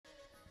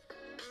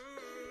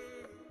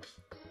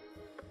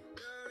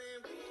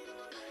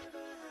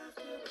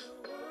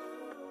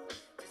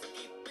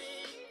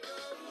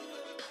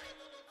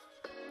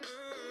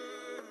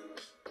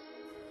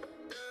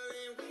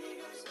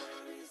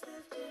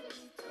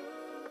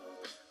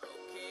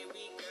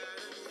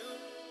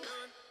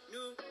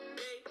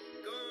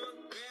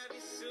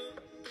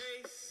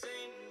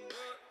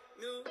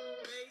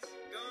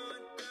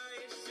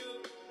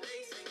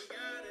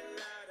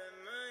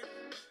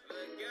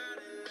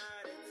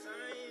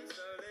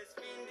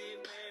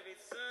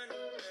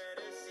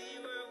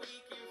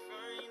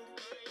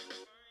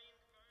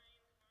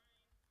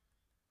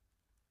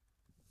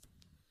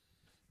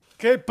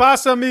¿Qué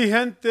pasa, mi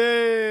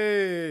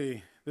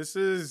gente? This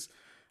is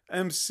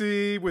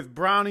MC with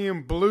Brownie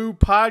and Blue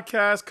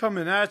podcast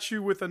coming at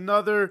you with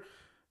another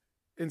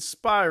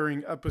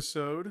inspiring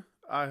episode,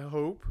 I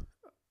hope.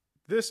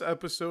 This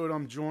episode,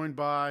 I'm joined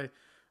by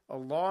a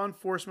law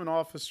enforcement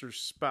officer's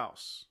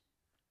spouse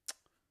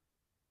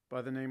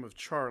by the name of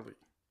Charlie.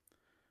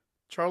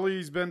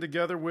 Charlie's been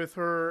together with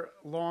her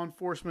law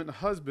enforcement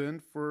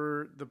husband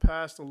for the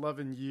past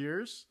 11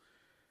 years.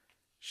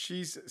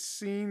 She's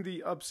seen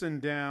the ups and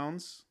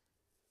downs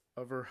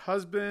of her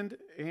husband,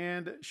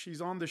 and she's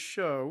on the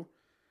show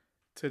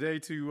today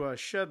to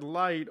shed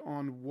light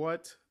on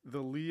what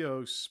the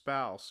Leo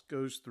spouse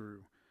goes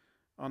through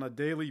on a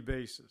daily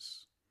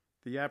basis.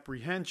 The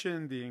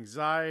apprehension, the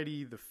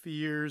anxiety, the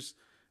fears,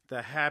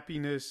 the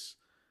happiness,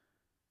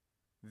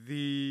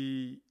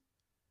 the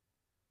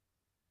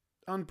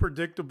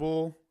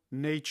unpredictable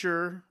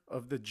nature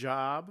of the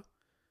job.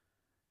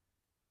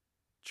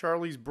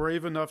 Charlie's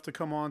brave enough to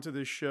come onto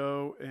this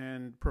show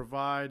and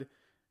provide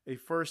a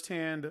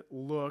firsthand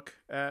look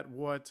at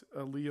what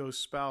a Leo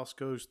spouse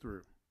goes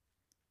through.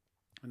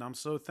 And I'm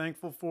so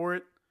thankful for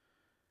it.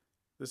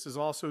 This is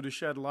also to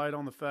shed light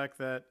on the fact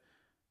that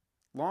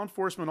law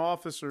enforcement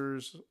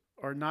officers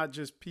are not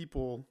just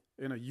people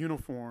in a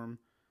uniform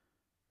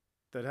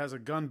that has a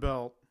gun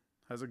belt,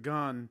 has a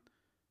gun.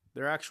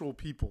 They're actual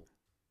people.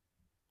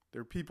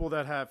 They're people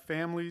that have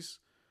families.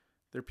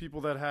 They're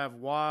people that have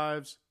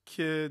wives,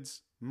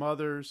 kids,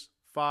 mothers,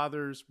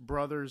 fathers,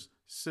 brothers,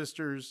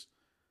 sisters.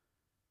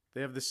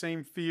 They have the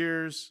same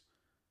fears,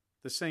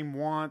 the same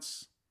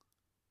wants,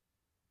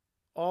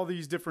 all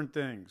these different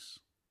things.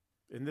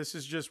 And this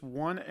is just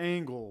one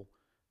angle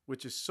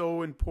which is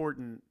so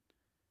important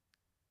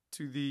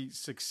to the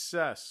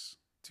success,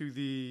 to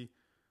the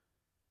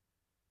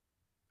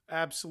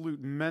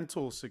absolute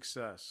mental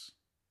success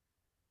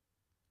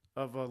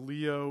of a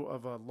Leo,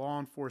 of a law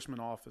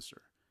enforcement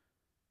officer.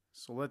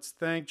 So let's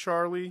thank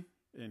Charlie,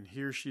 and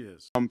here she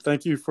is.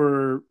 Thank you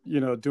for,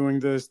 doing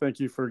this.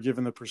 Thank you for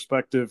giving the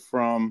perspective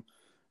from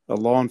a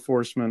law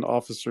enforcement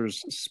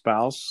officer's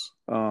spouse.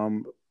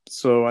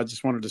 So I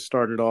just wanted to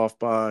start it off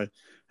by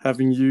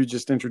having you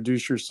just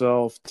introduce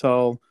yourself,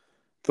 tell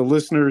the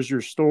listeners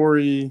your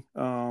story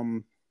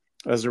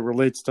as it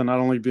relates to not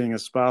only being a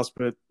spouse,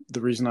 but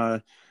the reason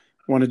I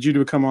wanted you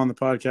to come on the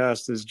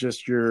podcast is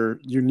just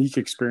your unique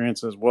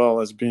experience as well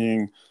as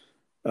being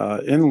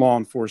in law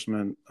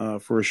enforcement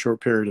for a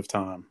short period of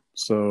time.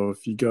 So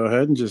if you go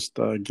ahead and just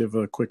give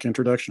a quick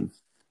introduction.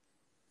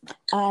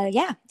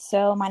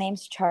 So my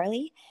name's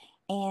Charlie,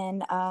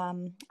 and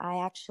I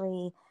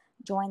actually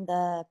joined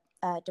the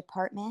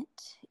department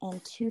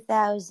in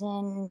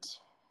 2000,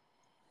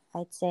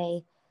 I'd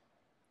say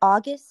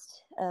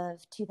August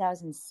of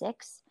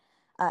 2006,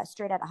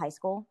 straight out of high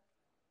school.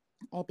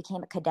 I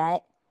became a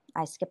cadet.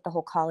 I skipped the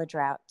whole college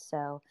route,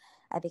 so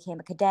I became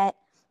a cadet.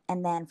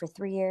 And then for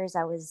 3 years,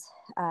 I was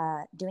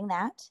doing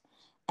that.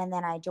 And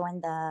then I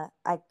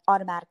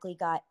automatically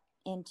got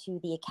into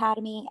the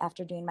academy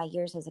after doing my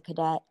years as a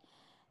cadet,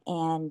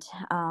 and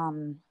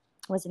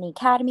was in the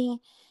academy,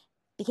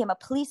 became a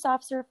police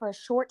officer for a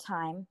short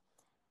time.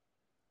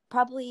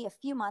 Probably a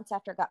few months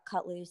after I got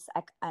cut loose,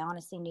 I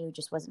honestly knew it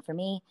just wasn't for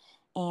me.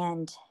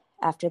 And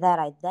after that,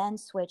 I then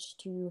switched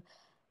to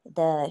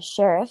the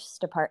sheriff's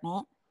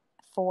department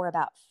for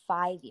about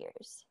 5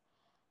 years.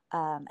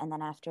 And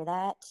then after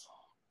that,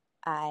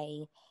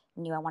 I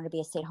knew I wanted to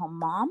be a stay-at-home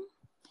mom.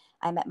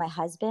 I met my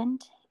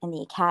husband in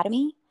the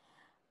academy.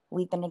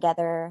 We've been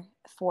together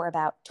for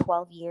about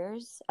 12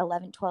 years,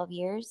 12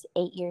 years,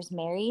 8 years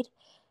married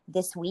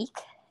this week.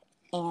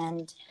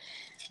 And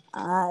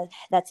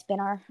that's been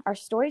our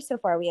story so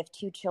far. We have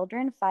 2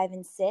 children, 5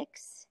 and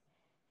 6.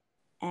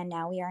 And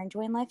now we are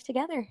enjoying life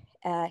together.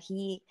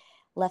 He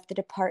left the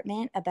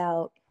department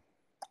about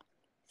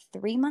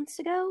 3 months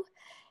ago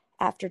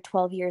after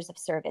 12 years of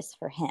service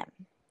for him.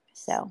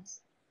 So...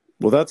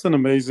 Well, that's an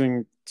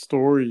amazing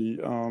story.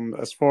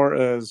 As far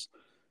as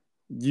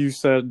you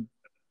said,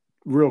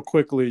 real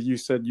quickly, you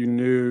said you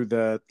knew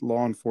that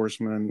law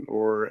enforcement,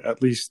 or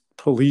at least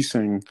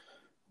policing,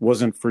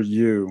 wasn't for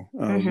you.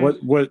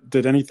 What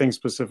did anything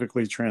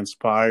specifically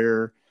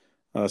transpire,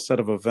 a set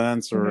of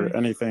events or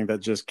anything that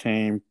just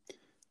came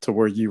to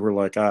where you were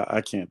like, I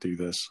can't do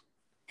this?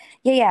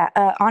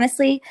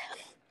 Honestly,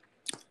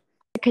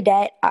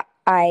 cadet,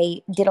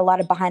 I did a lot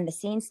of behind the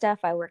scenes stuff.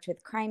 I worked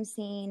with crime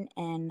scene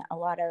and a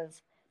lot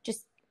of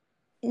just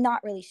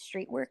not really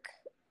street work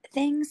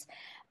things,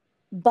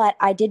 but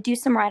I did do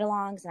some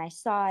ride-alongs and I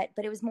saw it,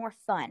 but it was more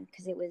fun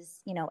because it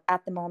was,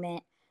 at the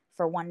moment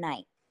for one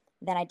night.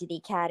 Then I did the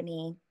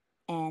academy,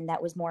 and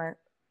that was more,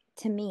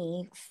 to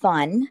me,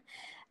 fun,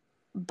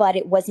 but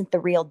it wasn't the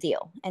real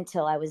deal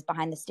until I was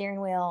behind the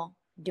steering wheel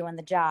doing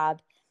the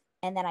job.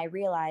 And then I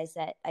realized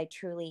that I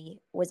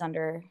truly was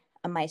under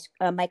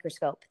a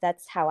microscope.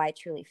 That's how I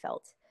truly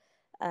felt.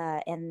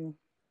 And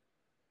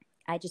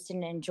I just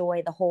didn't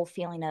enjoy the whole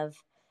feeling of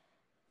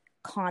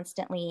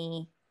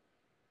constantly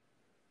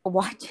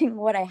watching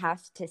what I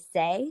have to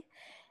say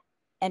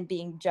and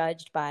being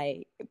judged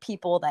by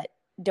people that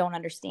don't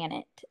understand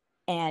it.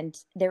 And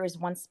there was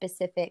one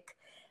specific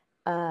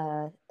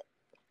uh,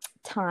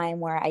 time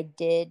where I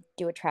did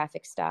do a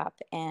traffic stop,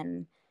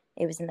 and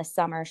it was in the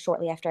summer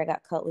shortly after I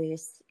got cut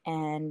loose.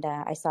 And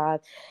I saw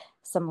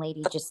some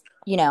lady just,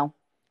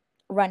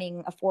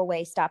 running a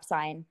 4-way stop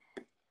sign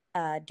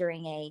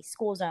during a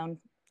school zone.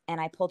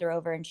 And I pulled her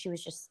over, and she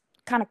was just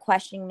kind of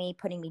questioning me,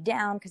 putting me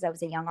down because I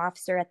was a young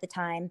officer at the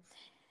time.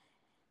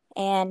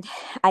 And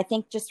I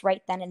think just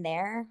right then and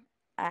there,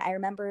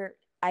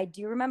 I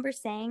do remember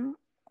saying,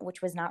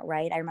 which was not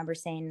right. I remember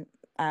saying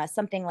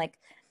something like,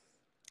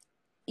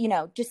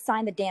 just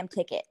sign the damn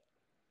ticket.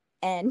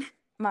 And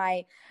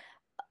my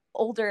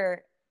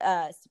older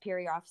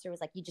superior officer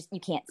was like, you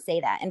can't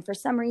say that. And for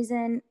some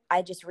reason,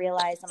 I just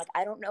realized, I'm like,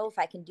 I don't know if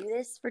I can do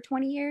this for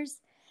 20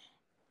 years.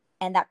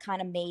 And that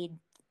kind of made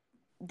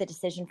the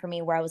decision for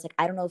me where I was like,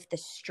 I don't know if the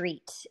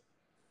street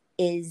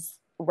is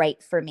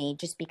right for me,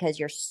 just because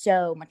you're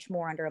so much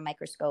more under a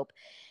microscope.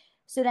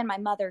 So then my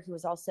mother, who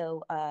was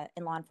also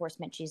in law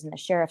enforcement, she's in the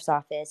sheriff's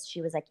office.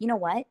 She was like, you know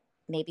what?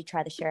 Maybe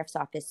try the sheriff's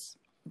office,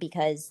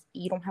 because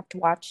you don't have to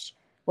watch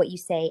what you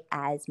say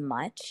as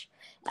much.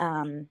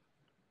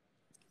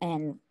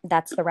 And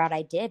that's the route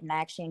I did. And I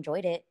actually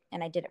enjoyed it.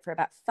 And I did it for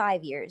about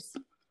 5 years.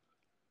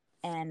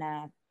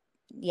 And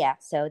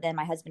so then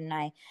my husband and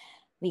I,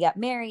 we got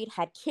married,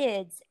 had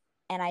kids.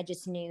 And I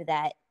just knew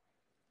that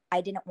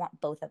I didn't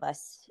want both of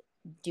us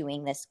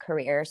doing this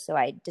career. So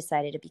I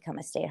decided to become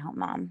a stay-at-home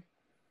mom.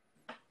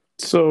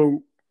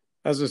 So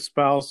as a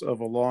spouse of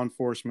a law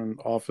enforcement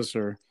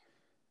officer,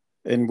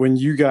 and when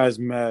you guys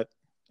met,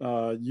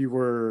 you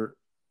were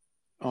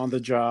on the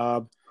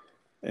job,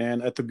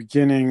 and at the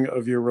beginning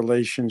of your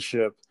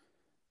relationship,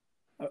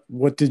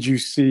 what did you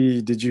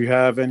see? Did you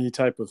have any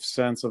type of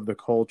sense of the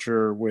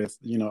culture with,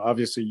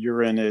 obviously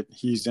you're in it,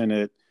 he's in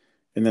it,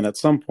 and then at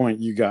some point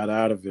you got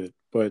out of it.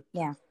 But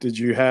yeah, did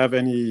you have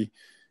any,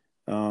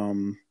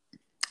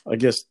 I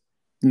guess,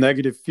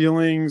 negative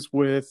feelings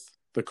with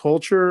the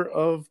culture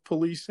of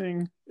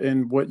policing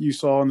and what you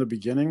saw in the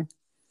beginning?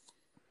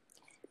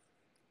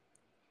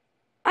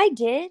 I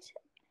did.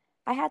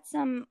 I had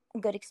some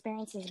good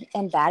experiences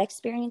and bad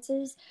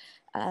experiences.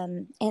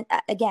 And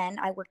again,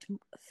 I worked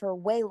for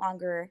way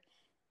longer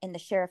in the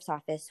sheriff's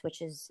office,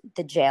 which is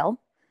the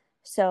jail.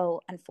 So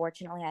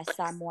unfortunately, I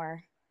saw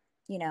more,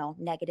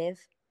 negative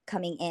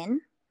coming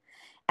in.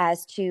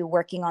 As to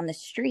working on the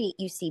street,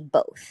 you see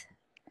both.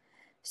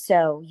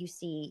 So you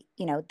see,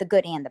 the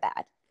good and the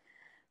bad.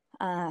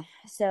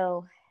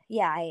 So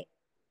yeah,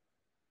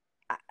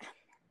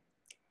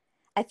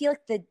 I feel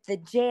like the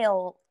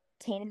jail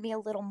tainted me a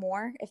little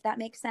more, if that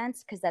makes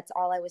sense, because that's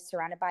all I was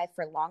surrounded by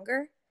for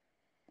longer.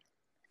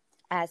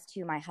 As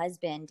to my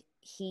husband,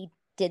 he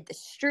did the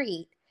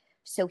street,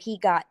 so he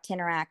got to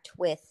interact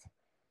with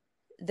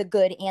the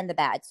good and the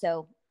bad.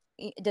 So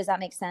does that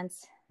make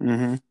sense?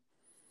 Mm-hmm.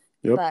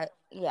 Yep. But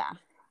yeah.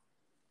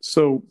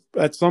 So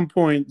at some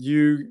point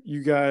you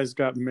guys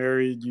got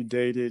married, you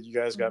dated, you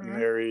guys got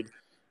married,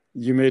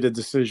 you made a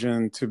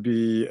decision to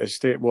be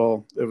it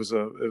was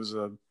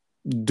a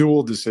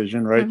dual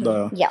decision, right?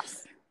 Mm-hmm.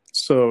 Yes.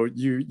 So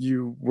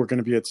you were going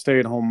to be a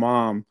stay-at-home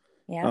mom.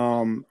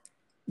 Yeah.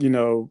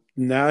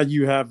 Now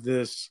you have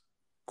this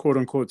quote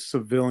unquote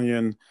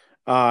civilian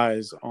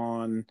eyes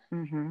on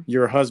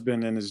your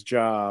husband and his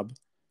job.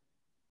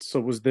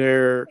 So was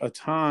there a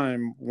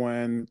time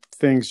when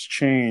things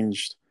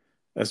changed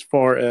as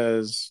far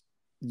as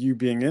you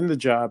being in the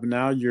job?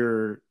 Now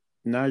you're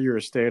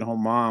a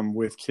stay-at-home mom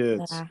with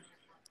kids. Yeah.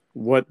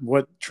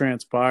 What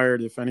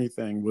transpired, if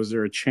anything? Was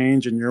there a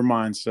change in your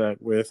mindset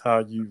with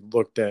how you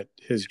looked at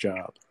his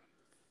job?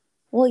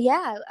 Well,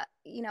 yeah,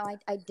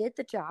 I did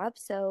the job.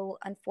 So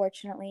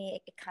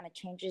unfortunately, it kind of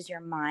changes your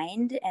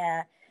mind.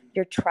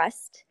 Your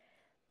trust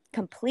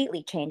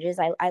completely changes.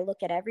 I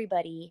look at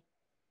everybody,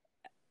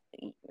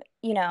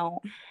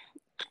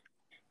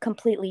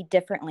 completely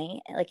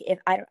differently. Like if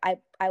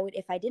I would,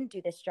 if I didn't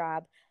do this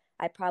job,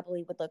 I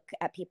probably would look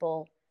at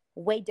people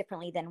way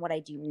differently than what I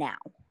do now.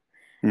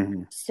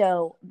 Mm-hmm.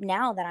 So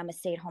now that I'm a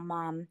stay-at-home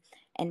mom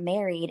and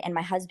married, and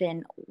my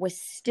husband was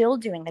still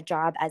doing the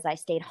job as I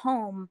stayed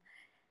home,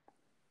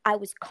 I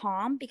was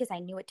calm because I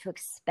knew what to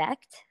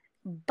expect.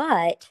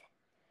 But,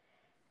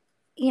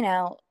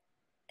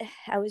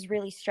 I was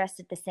really stressed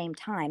at the same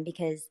time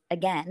because,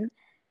 again,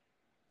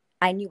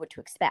 I knew what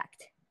to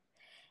expect.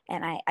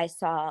 And I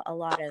saw a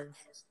lot of,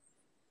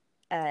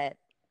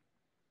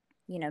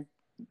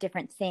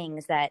 different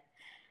things that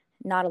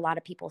not a lot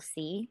of people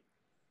see.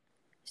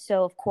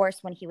 So, of course,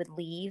 when he would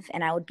leave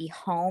and I would be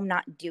home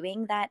not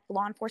doing that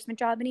law enforcement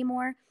job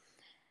anymore,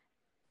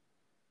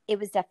 it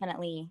was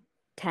definitely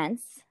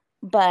tense.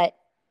 But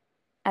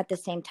at the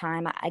same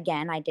time,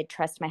 again, I did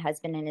trust my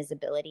husband and his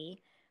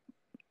ability.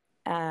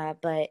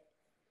 But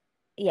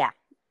yeah,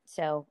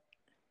 so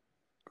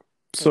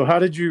how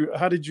did you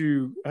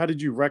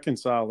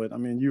reconcile it? I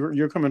mean,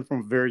 you're coming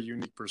from a very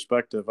unique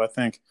perspective. I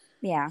think,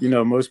 yeah,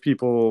 most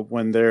people,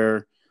 when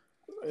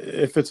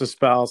if it's a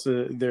spouse,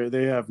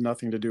 they have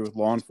nothing to do with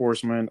law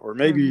enforcement, or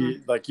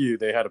maybe like you,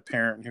 they had a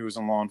parent who was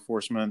in law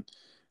enforcement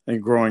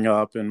and growing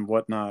up and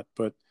whatnot.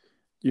 But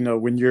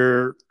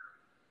when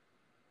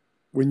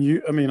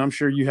I mean, I'm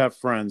sure you have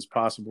friends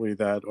possibly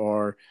that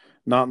are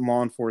not in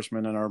law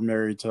enforcement and are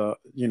married to,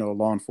 a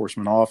law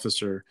enforcement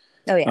officer.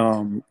 Oh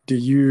yeah. Do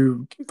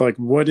you like,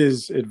 what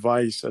is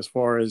advice as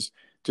far as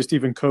just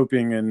even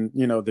coping and,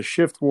 the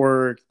shift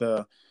work,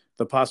 the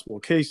possible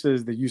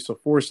cases, the use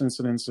of force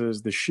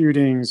incidences, the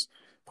shootings,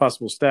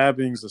 possible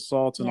stabbings,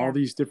 assaults, and all Yeah.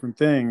 these different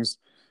things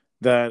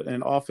that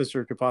an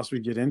officer could possibly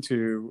get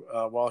into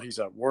while he's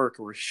at work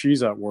or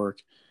she's at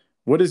work?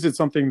 What is it,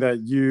 something that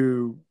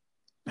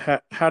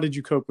how did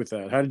you cope with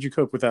that? How did you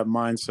cope with that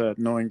mindset,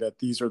 knowing that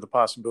these are the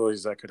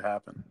possibilities that could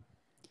happen?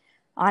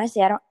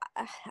 Honestly,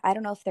 I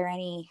don't know if there are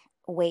any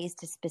ways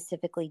to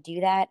specifically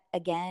do that.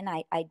 Again,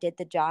 I did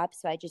the job,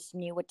 so I just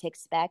knew what to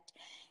expect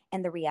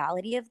and the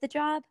reality of the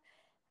job.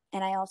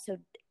 And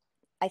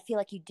I feel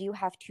like you do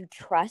have to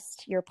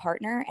trust your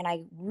partner, and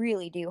I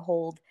really do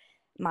hold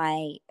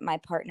my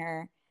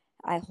partner.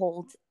 I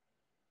hold,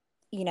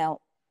 you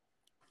know,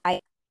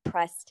 I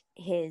trust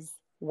his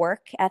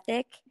work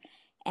ethic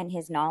and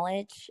his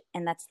knowledge,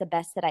 and that's the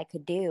best that I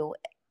could do.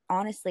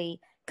 Honestly,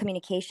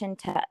 communication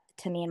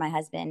to me and my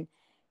husband,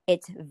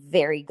 it's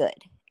very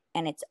good,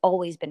 and it's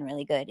always been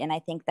really good. And I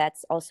think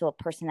that's also a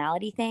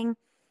personality thing.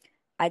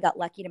 I got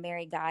lucky to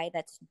marry a guy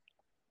that's,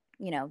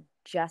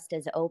 just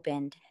as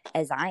open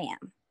as I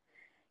am.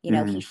 He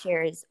Mm-hmm.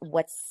 shares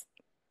what's,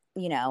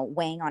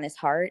 weighing on his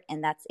heart,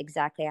 and that's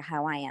exactly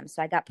how I am.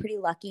 So I got pretty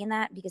lucky in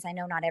that, because I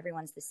know not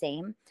everyone's the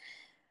same.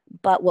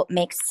 But what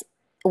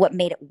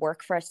made it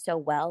work for us so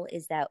well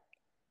is that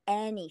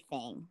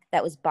anything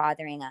that was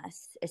bothering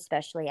us,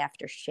 especially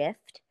after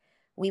shift,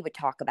 we would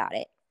talk about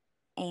it.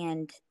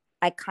 And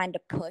I kind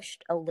of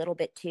pushed a little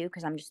bit too,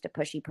 because I'm just a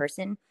pushy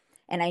person.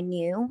 And I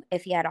knew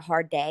if he had a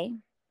hard day,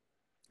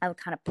 I would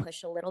kind of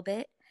push a little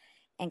bit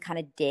and kind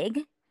of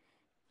dig,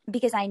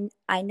 because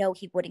I know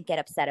he wouldn't get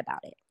upset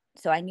about it.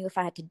 So I knew if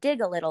I had to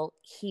dig a little,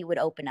 he would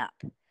open up.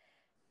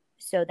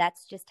 So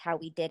that's just how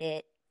we did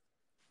it.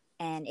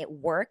 And it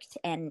worked,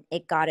 and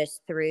it got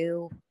us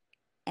through.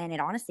 And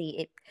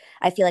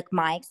I feel like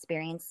my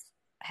experience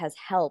has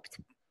helped,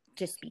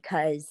 just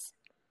because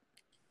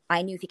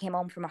I knew if he came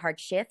home from a hard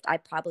shift, I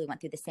probably went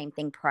through the same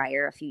thing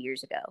prior a few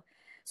years ago.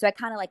 So I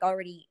kind of like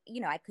already,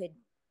 I could,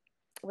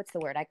 what's the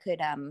word? I could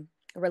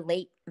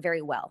relate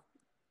very well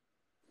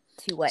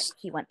to what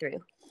he went through.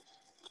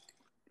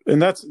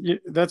 And that's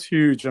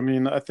huge. I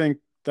mean, I think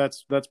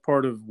that's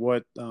part of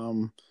what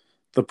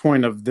the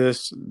point of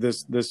this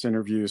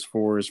interview is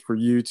for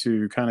you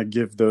to kind of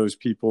give those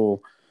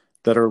people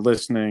that are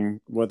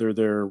listening, whether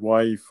they're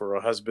wife or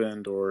a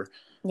husband or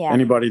Yeah.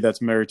 anybody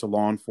that's married to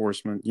law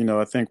enforcement.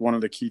 I think one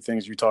of the key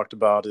things you talked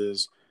about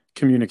is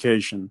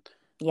communication.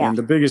 Yeah. And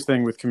the biggest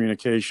thing with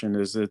communication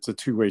is it's a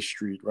two-way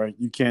street, right?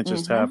 You can't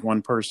just Mm-hmm. have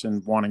one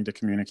person wanting to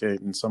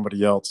communicate and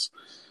somebody else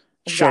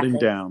Exactly.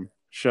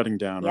 shutting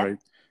down, Yep. right?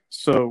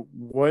 So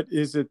what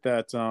is it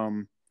that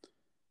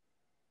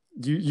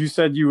you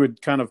said you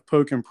would kind of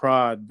poke and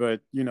prod,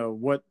 but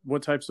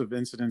what types of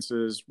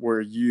incidences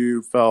where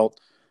you felt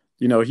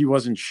he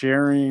wasn't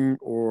sharing,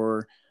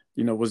 or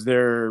was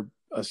there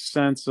a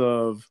sense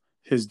of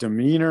his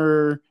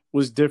demeanor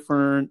was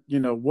different?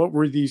 What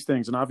were these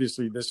things? And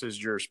obviously this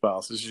is your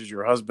spouse, this is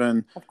your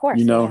husband, Of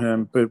course. Yeah.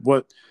 him, but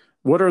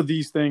what are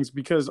these things?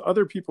 Because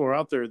other people are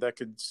out there that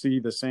could see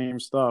the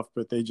same stuff,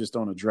 but they just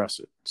don't address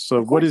it. So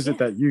Of course. Yeah.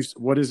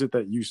 what is it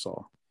that you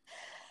saw?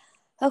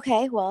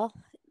 Okay. Well,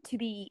 to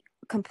be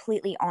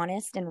completely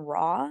honest and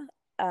raw,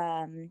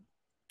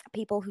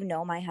 people who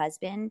know my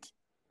husband,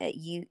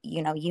 you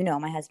know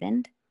my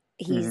husband.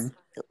 Mm-hmm.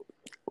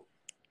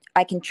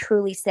 I can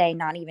truly say,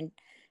 not even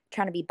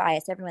trying to be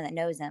biased, everyone that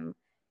knows him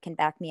can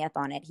back me up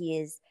on it.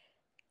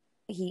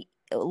 He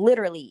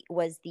literally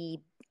was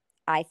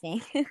I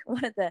think,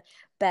 one of the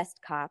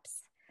best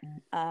cops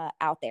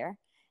out there.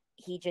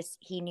 He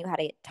knew how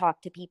to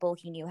talk to people.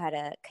 He knew how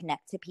to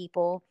connect to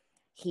people.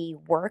 He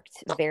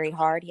worked very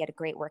hard. He had a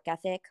great work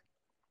ethic.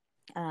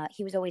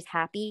 He was always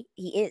happy.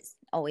 He is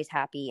always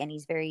happy, and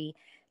he's very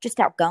just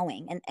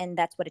outgoing. And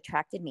that's what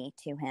attracted me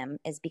to him,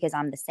 is because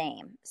I'm the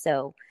same.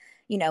 So,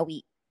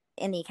 we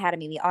in the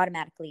academy, we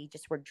automatically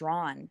just were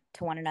drawn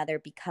to one another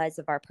because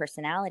of our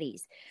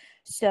personalities.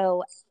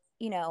 So,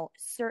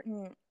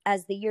 certain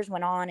as the years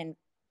went on and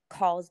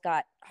calls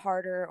got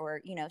harder,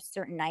 or,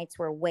 certain nights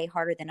were way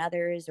harder than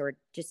others, or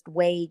just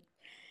way,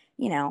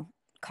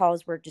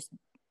 calls were just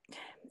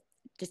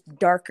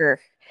darker.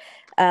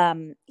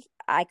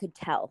 I could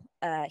tell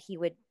he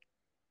would,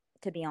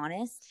 to be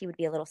honest, he would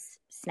be a little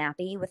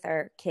snappy with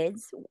our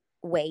kids,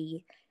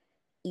 way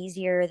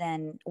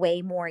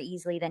way more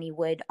easily than he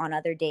would on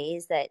other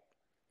days, that,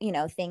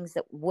 things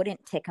that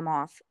wouldn't tick him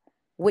off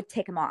would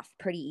tick him off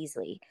pretty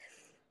easily.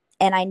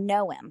 And I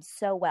know him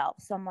so well.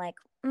 So I'm like,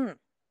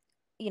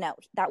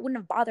 that wouldn't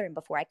have bothered him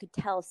before. I could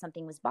tell if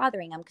something was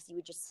bothering him, because he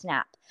would just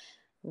snap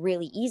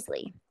really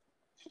easily.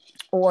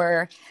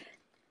 Or,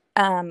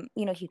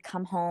 he'd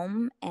come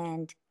home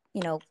and,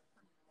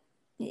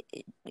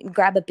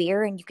 grab a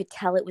beer, and you could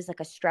tell it was like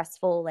a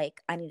stressful,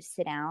 like, I need to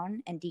sit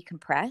down and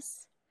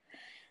decompress.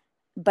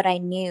 But I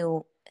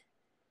knew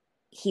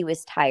he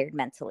was tired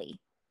mentally,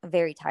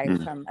 very tired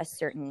Mm. from a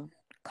certain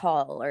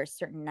call or a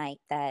certain night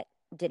that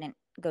didn't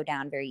go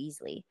down very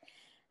easily.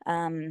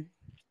 Um,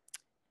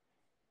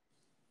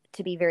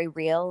 to be very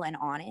real and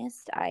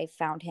honest, I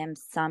found him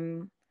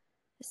some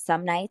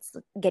nights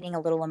getting a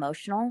little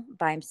emotional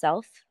by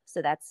himself.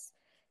 So that's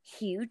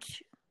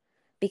huge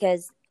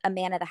because a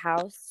man of the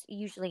house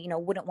usually,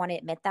 wouldn't want to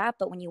admit that.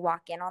 But when you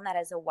walk in on that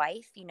as a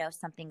wife,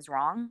 something's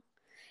wrong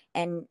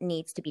and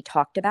needs to be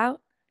talked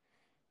about.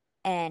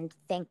 And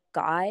thank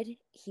God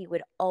he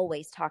would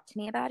always talk to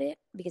me about it,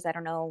 because I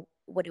don't know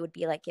what it would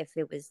be like if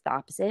it was the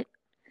opposite.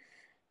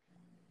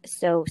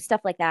 So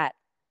stuff like that,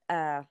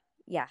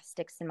 yeah,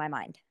 sticks in my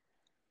mind.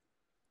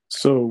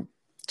 So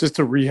just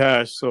to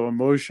rehash, so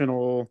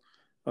emotional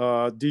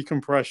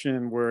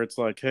decompression where it's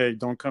like, hey,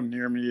 don't come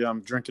near me.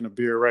 I'm drinking a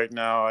beer right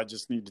now. I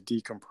just need to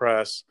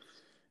decompress.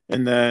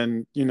 And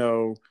then,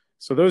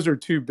 so those are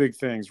two big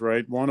things,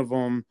 right? One of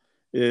them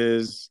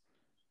is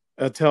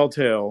a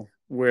telltale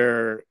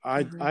where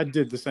I Mm-hmm. I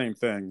did the same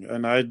thing,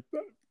 and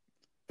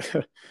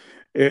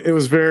it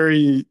was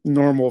very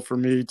normal for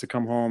me to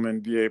come home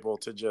and be able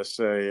to just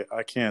say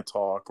I can't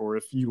talk, or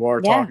if you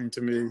are Yeah. talking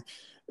to me,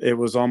 it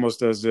was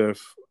almost as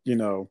if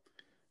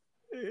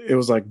it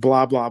was like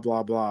blah blah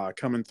blah blah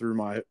coming through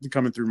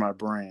my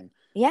brain.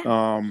 Yeah.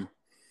 Um,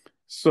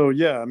 so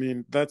yeah, I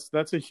mean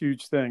that's a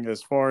huge thing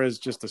as far as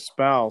just a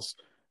spouse.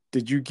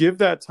 Did you give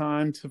that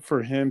time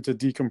for him to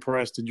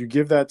decompress? Did you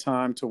give that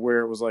time to where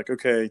it was like,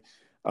 okay,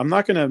 I'm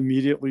not going to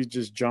immediately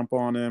just jump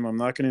on him. I'm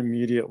not going to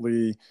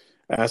immediately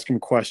ask him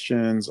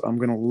questions. I'm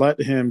going to let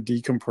him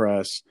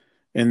decompress.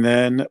 And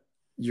then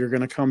you're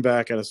going to come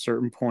back at a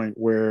certain point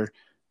where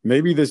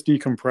maybe this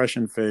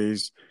decompression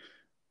phase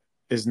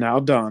is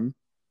now done.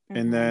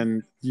 And Mm-hmm.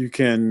 then you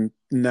can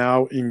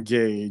now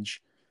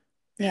engage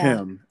Yeah.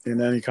 him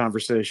in any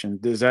conversation.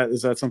 Is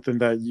that something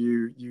that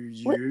you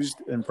used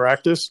in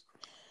practice?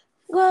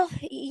 Well,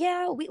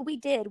 yeah, we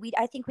did.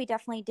 I think we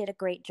definitely did a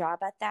great job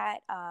at that.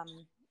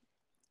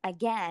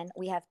 Again,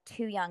 we have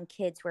two young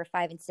kids who are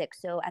 5 and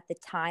 6. So at the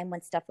time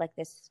when stuff like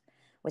this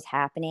was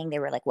happening, they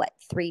were like what,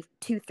 3,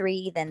 2,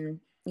 3, then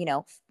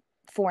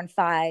 4 and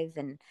 5,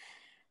 and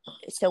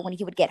so when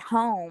he would get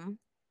home,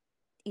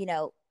 you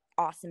know,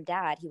 awesome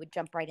dad, he would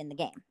jump right in the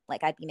game.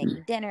 Like I'd be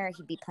making dinner,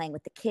 he'd be playing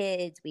with the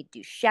kids, we'd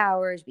do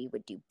showers, we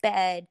would do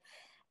bed,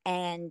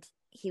 and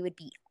he would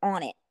be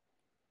on it,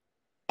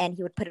 and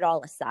he would put it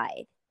all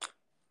aside.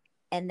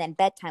 And then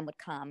bedtime would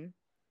come,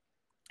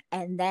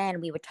 and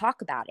then we would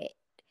talk about it.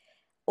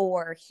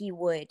 Or he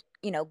would,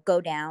 go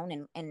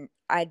down, and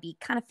I'd be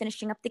kind of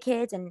finishing up the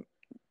kids and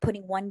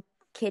putting one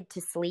kid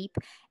to sleep.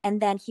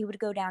 And then he would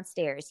go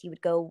downstairs. He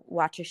would go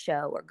watch a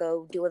show or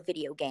go do a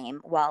video game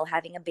while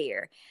having a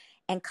beer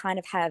and kind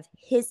of have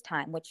his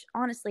time, which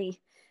honestly,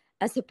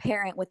 as a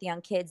parent with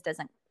young kids,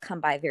 doesn't come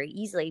by very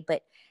easily,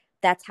 but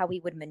that's how we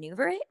would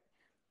maneuver it.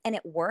 And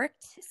it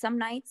worked. Some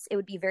nights it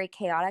would be very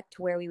chaotic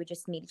to where we would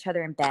just meet each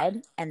other in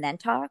bed and then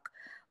talk.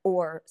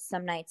 Or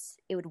some nights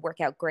it would work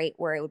out great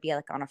where it would be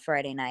like on a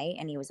Friday night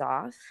and he was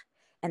off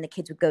and the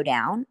kids would go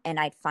down and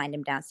I'd find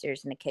him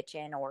downstairs in the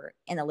kitchen or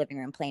in the living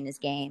room playing his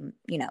game,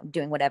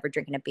 doing whatever,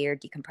 drinking a beer,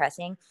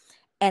 decompressing.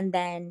 And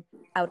then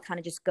I would kind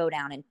of just go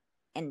down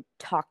and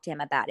talk to him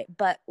about it.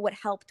 But what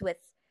helped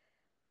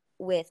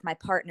with my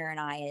partner and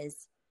I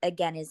is,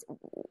 again, is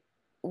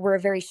we're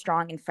very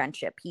strong in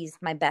friendship. He's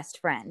my best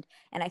friend.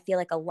 And I feel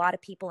like a lot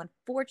of people,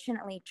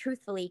 unfortunately,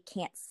 truthfully,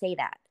 can't say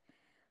that.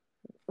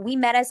 We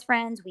met as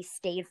friends, we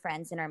stayed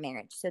friends in our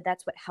marriage. So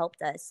that's what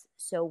helped us.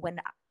 So when,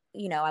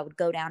 I would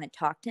go down and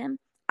talk to him,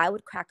 I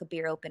would crack a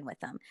beer open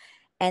with him.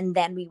 And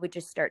then we would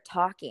just start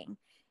talking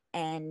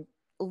and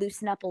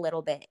loosen up a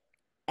little bit.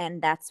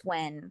 And that's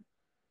when,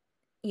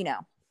 you know,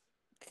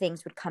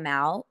 things would come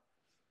out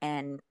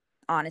and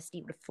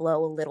honesty would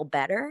flow a little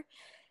better.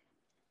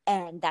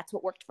 And that's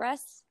what worked for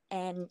us.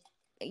 And,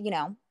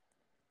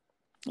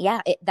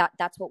 yeah,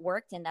 that's what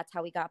worked, and that's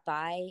how we got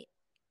by.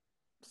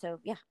 So,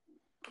 yeah.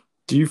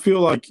 Do you feel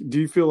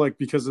like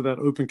because of that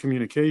open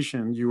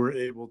communication, you were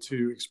able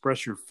to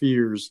express your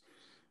fears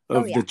Oh,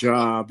 of the yeah.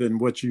 job and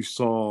what you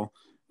saw?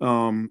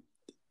 Um,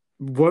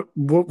 what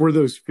were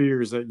those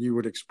fears that you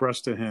would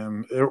express to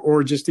him,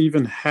 or just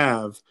even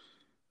have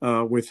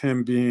with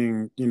him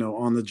being,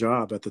 on the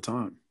job at the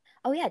time?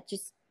 Oh, yeah.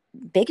 Just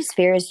biggest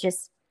fear is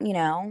just,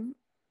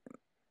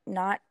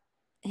 not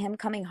him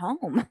coming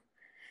home.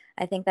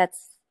 I think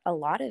that's a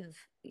lot of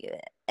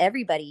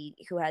everybody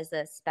who has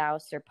a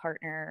spouse or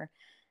partner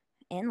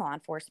in law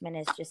enforcement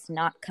is just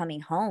not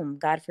coming home.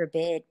 God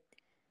forbid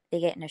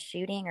they get in a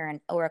shooting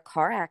or a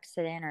car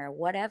accident or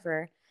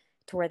whatever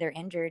to where they're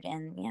injured,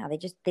 and yeah,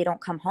 they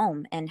don't come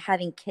home. And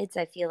having kids,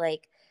 I feel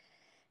like,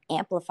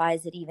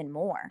 amplifies it even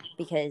more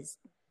because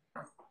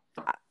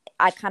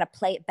I kind of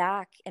play it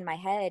back in my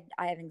head.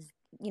 I have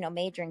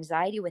major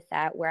anxiety with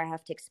that, where I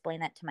have to explain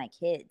that to my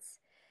kids.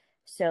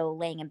 So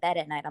laying in bed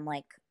at night, I'm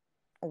like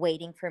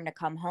waiting for him to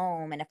come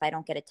home, and if I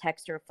don't get a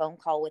text or a phone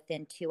call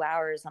within 2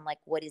 hours, I'm like,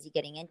 what is he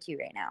getting into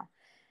right now?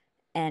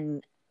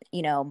 And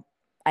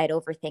I'd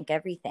overthink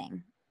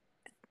everything.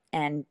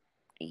 And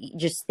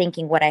just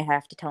thinking what I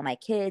have to tell my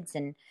kids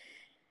and,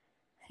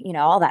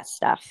 all that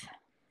stuff.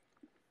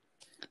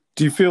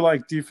 Do you feel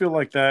like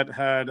that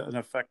had an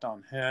effect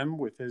on him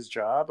with his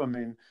job? I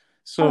mean, Oh,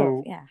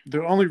 so yeah.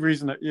 the only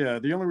reason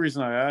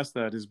I asked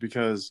that is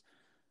because,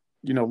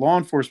 law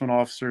enforcement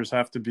officers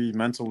have to be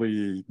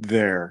mentally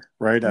there,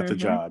 right, at the Mm-hmm.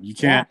 job.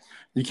 Yeah.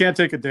 You can't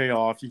take a day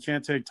off. You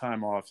can't take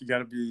time off. You got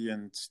to be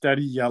in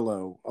steady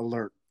yellow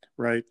alert,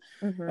 right?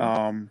 Mm-hmm.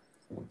 Um,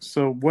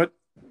 so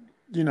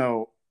you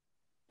know,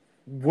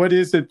 what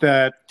is it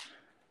that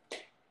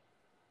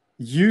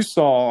you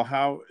saw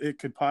how it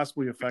could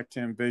possibly affect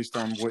him based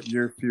on what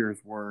your fears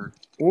were?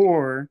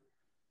 Or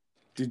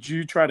did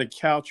you try to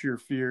couch your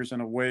fears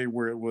in a way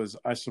where it was,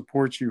 I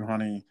support you,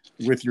 honey,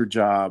 with your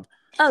job?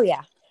 Oh,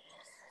 yeah.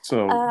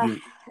 So, Uh,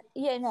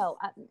 yeah, no,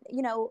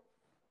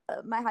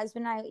 my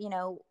husband and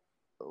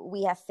I,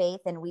 we have faith,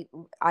 and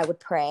I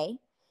would pray,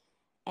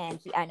 and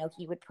I know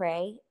he would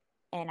pray,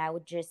 and I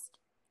would just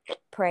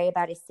pray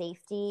about his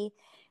safety.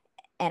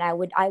 And I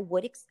would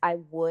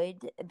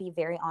be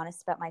very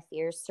honest about my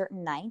fears.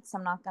 Certain nights,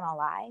 I'm not going to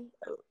lie,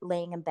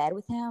 laying in bed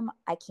with him,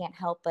 I can't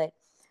help but,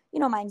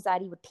 my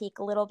anxiety would peak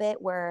a little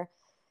bit, where,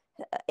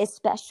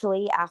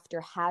 especially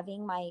after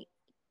having my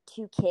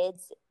two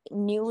kids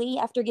newly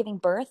after giving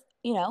birth,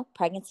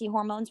 pregnancy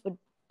hormones would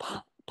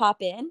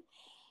pop in,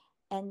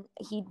 and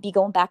he'd be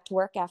going back to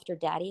work after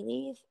daddy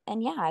leave.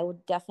 And yeah, I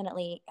would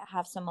definitely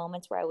have some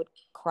moments where I would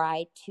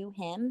cry to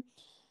him.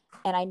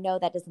 And I know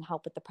that doesn't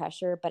help with the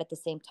pressure, but at the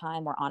same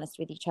time, we're honest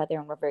with each other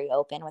and we're very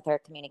open with our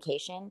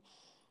communication.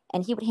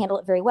 And he would handle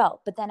it very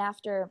well. But then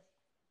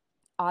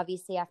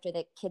obviously after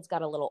the kids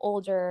got a little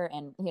older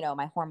and,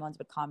 my hormones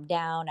would calm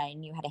down, I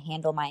knew how to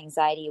handle my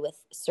anxiety with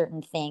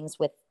certain things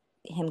with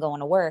him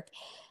going to work.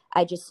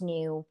 I just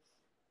knew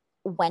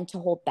when to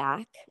hold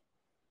back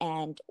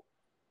and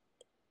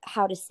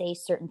how to say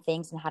certain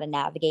things and how to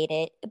navigate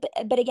it.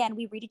 But again,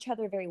 we read each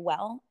other very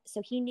well.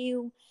 So he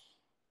knew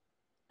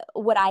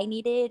what I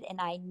needed,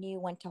 and I knew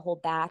when to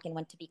hold back and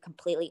when to be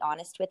completely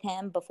honest with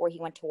him before he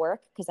went to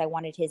work, because I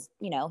wanted his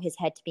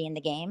head to be in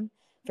the game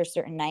for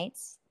certain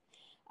nights.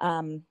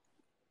 So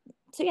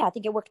yeah, I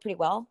think it worked pretty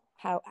well.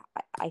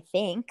 I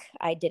think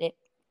I did it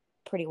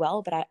pretty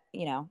well, but I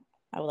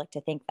would like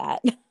to think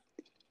that.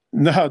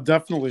 no,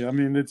 definitely. I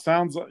mean, it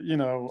sounds,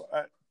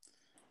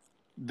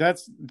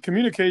 that's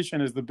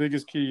communication is the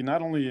biggest key,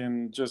 not only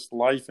in just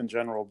life in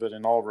general, but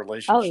in all Oh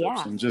relationships,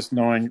 yeah. and just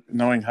knowing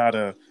how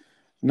to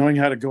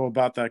go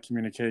about that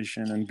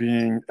communication and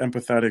being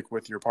empathetic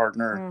with your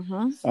partner.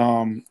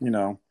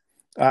 Mm-hmm.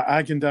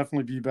 I can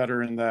definitely be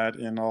better in that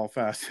in all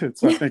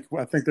facets. I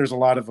think there's a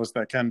lot of us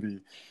that can be.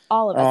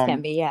 All of us can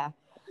Um, be, yeah.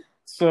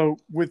 so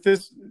with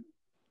his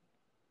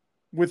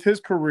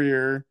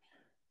career,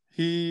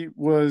 he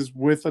was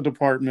with a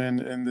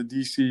department in the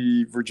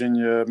DC,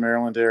 Virginia,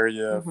 Maryland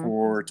area Mm-hmm.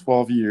 for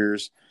 12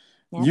 years.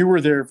 Yep. You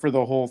were there for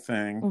the whole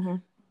thing. Mm-hmm.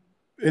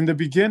 In the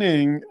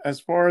beginning, as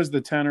far as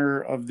the tenor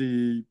of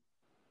the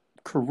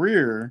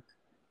career,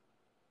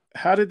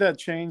 how did that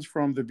change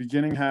from the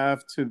beginning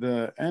half to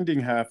the ending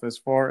half as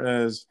far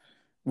as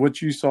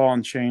what you saw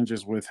in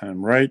changes with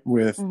him, right?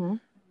 With, Mm-hmm.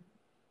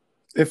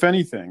 if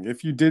anything,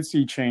 if you did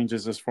see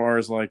changes as far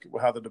as like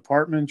how the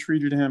department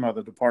treated him, how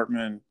the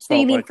department So you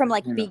felt mean like, from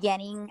like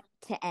beginning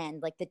to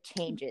end, like the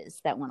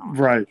changes that went on?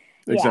 right,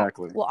 Yeah.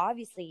 exactly. Well,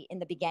 obviously, in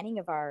the beginning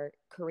of our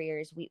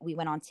careers, we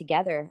went on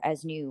together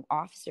as new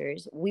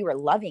officers. We were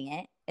loving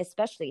it,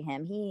 especially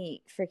him.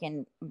 He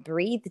freaking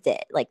breathed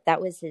it. Like that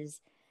was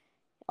his,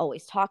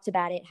 always talked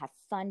about it, had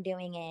fun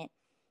doing it,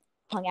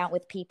 hung out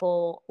with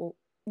people,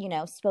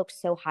 spoke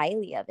so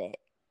highly of it.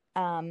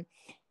 And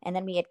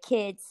then we had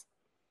kids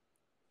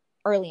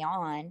early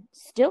on,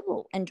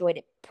 still enjoyed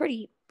it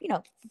pretty,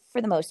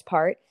 for the most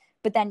part.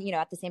 But then,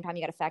 at the same time,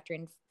 you got to factor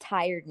in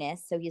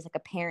tiredness. So he's like a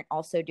parent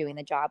also doing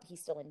the job. He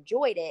still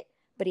enjoyed it,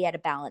 but he had to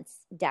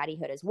balance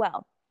daddyhood as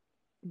well.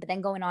 But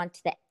then going on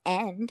to the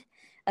end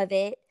of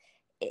it,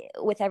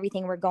 with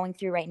everything we're going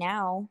through right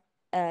now,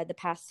 the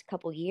past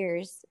couple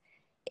years,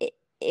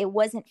 it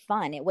wasn't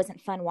fun. It wasn't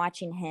fun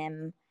watching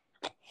him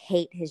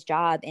hate his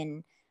job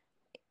and,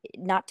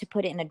 not to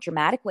put it in a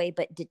dramatic way,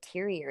 but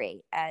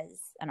deteriorate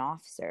as an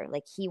officer.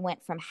 Like he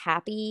went from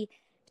happy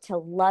to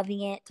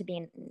loving it to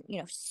being,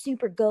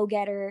 super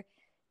go-getter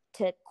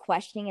to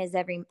questioning his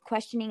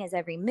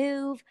every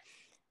move,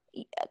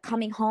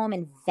 coming home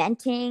and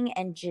venting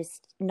and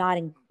just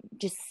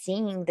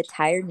seeing the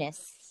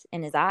tiredness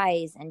in his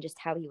eyes and just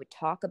how he would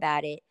talk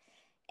about it.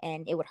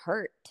 And it would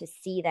hurt to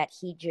see that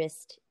he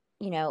just,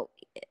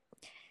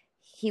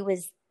 he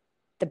was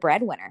the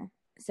breadwinner.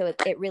 So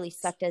it really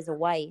sucked as a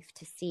wife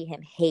to see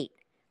him hate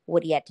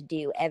what he had to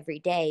do every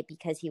day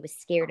because he was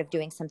scared of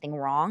doing something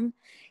wrong.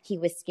 He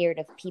was scared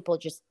of people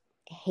just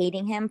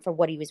hating him for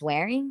what he was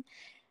wearing.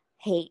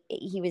 He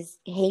was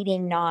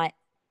hating not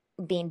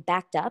being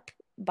backed up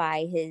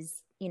by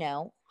his,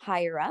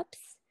 higher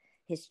ups,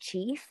 his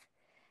chief,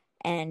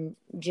 and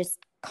just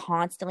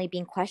constantly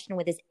being questioned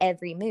with his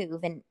every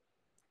move. And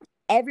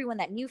everyone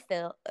that knew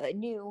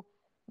knew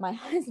my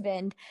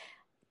husband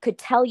could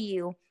tell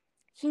you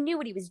he knew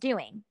what he was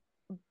doing,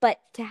 But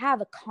to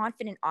have a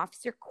confident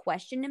officer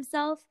question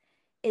himself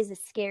is a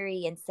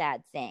scary and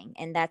sad thing.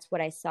 And that's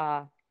what I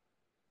saw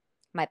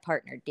my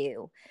partner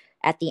do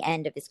at the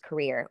end of his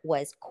career,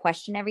 was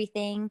question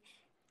everything,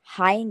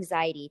 high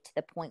anxiety to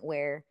the point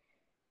where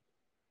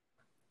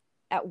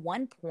at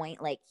one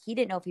point, like, he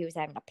didn't know if he was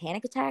having a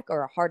panic attack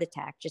or a heart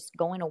attack just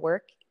going to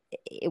work.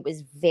 It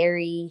was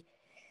very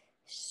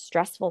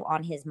stressful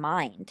on his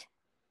mind,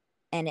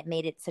 and it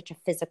made it such a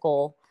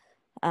physical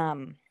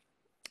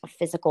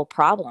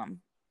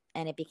problem,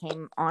 and it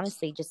became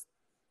honestly just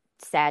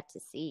sad to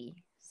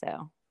see.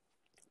 So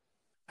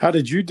How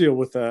did you deal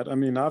with that? I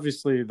mean,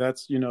 obviously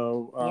that's,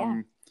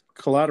 yeah.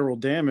 collateral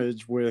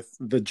damage with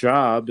the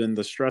job, and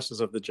the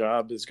stresses of the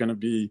job is going to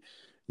be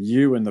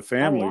you and the Oh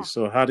family. yeah.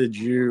 So how did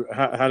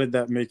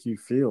that make you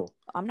feel?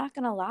 I'm not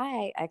gonna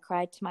lie, I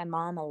cried to my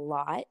mom a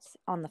lot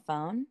on the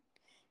phone.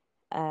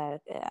 I'm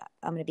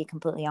gonna be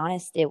completely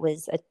honest, it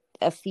was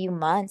a few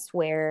months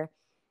where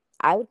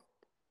I would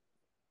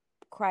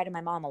cry to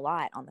my mom a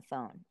lot on the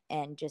phone,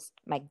 and just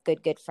my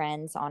good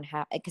friends on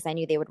how, because I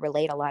knew they would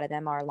relate. A lot of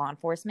them are law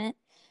enforcement.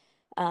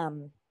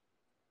 um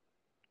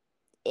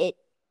it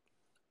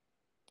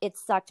it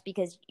sucked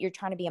because you're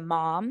trying to be a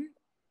mom,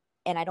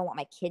 and I don't want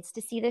my kids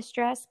to see this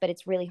stress, but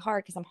it's really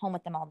hard because I'm home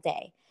with them all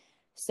day.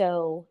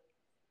 So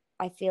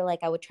I feel like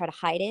I would try to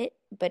hide it,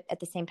 but at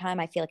the same time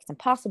I feel like it's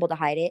impossible to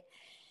hide it.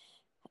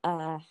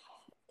 uh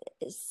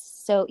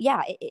so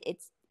yeah,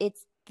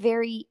 it's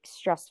very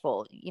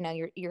stressful.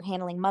 You're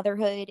handling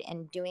motherhood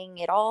and doing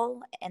it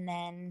all, and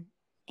then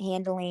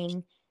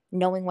handling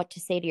knowing what to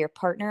say to your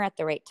partner at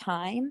the right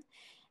time,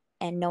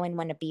 and knowing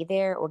when to be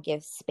there or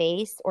give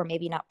space, or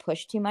maybe not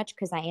push too much,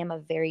 because I am a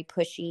very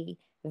pushy,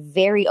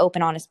 very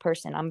open, honest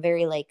person. I'm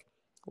very like,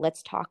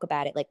 let's talk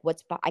about it. Like,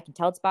 I can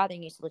tell it's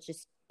bothering you, so let's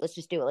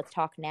just do it. Let's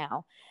talk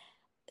now.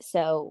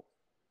 So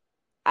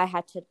I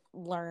had to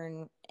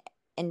learn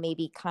and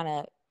maybe kind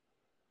of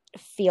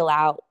feel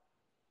out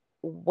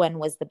when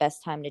was the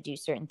best time to do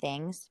certain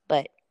things.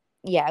 But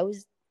yeah,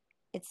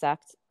 it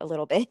sucked a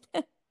little bit.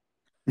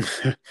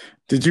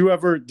 Did you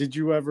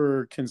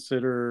ever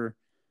consider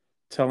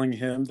telling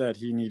him that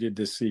he needed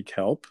to seek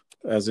help,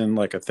 as in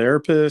like a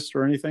therapist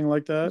or anything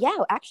like that? Yeah,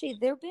 actually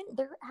there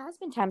has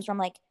been times where I'm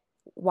like,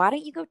 why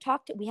don't you go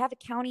talk to, we have a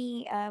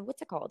county,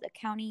 what's it called? A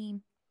county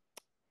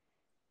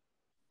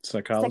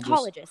Psychologist.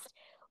 psychologist.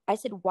 I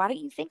said, why don't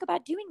you think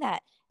about doing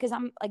that? Because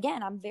I'm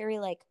very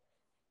like,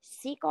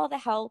 seek all the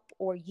help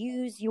or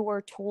use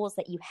your tools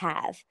that you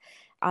have.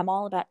 I'm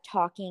all about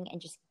talking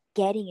and just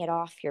getting it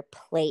off your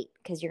plate,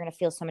 because you're going to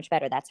feel so much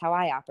better. That's how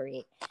I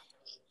operate.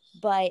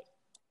 But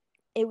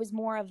it was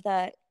more of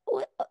the,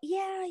 "Oh,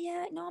 yeah,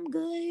 yeah, no, I'm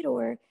good,"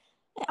 or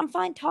 "I'm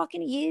fine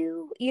talking to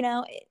you.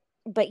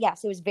 But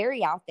yes, it was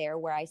very out there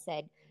where I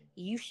said,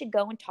 you should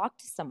go and talk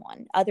to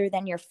someone other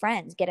than your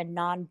friends, get a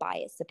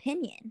non-biased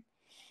opinion,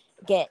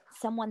 get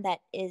someone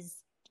that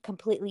is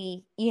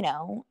completely,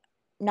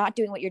 not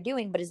doing what you're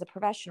doing, but is a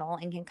professional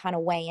and can kind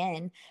of weigh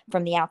in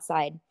from the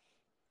outside,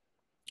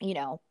 you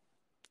know,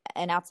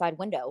 an outside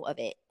window of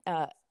it."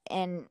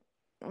 And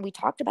we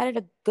talked about it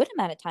a good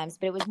amount of times,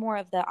 but it was more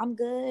of the, I'm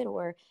good,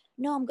 or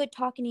no, I'm good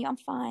talking to you, I'm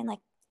fine. Like,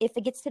 if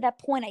it gets to that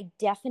point, I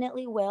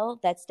definitely will.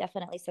 That's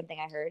definitely something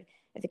I heard.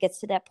 If it gets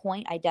to that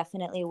point, I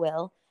definitely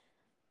will.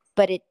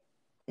 But it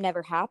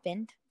never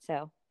happened.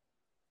 So,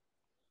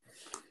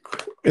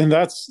 And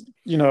that's,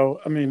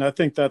 I mean, I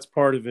think that's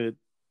part of it.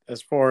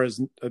 As far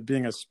as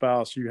being a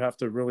spouse, you have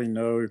to really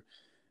know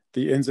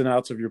the ins and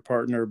outs of your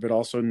partner, but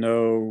also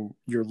know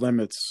your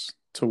limits,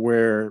 to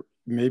where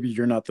maybe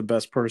you're not the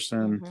best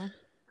person mm-hmm.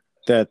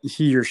 that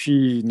he or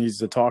she needs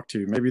to talk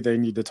to. Maybe they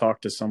need to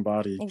talk to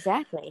somebody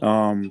Exactly.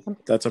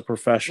 that's a Yep.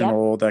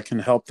 professional that can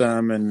help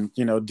them, and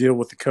deal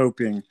with the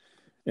coping.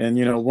 And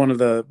one of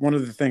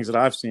the things that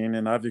I've seen,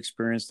 and I've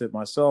experienced it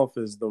myself,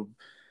 is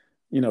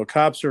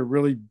cops are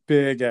really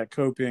big at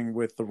coping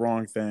with the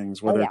wrong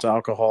things, Oh whether yeah. it's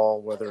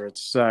alcohol, whether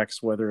it's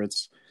sex, whether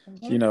it's,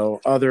 Mm-hmm.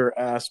 other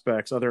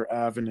aspects, other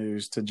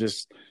avenues to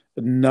just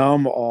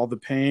numb all the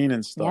pain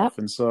and Yep. stuff.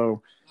 And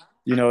so,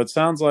 it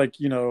sounds like,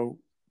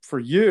 for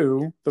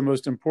you, the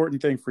most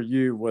important thing for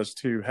you was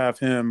to have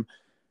him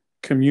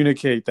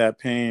communicate that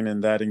pain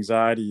and that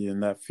anxiety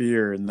and that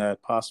fear and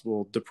that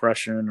possible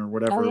depression or Oh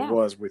whatever it yeah.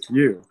 was with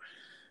you.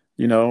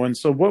 And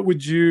so what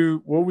would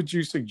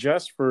you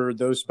suggest for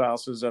those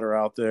spouses that are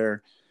out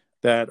there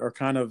that are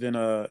kind of in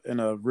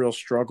a real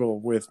struggle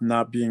with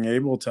not being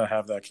able to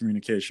have that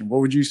communication?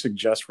 What would you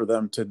suggest for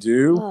them to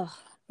do?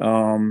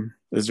 Oh,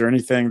 Is there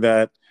anything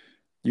that,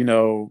 you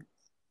know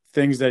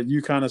things that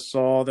you kind of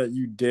saw that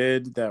you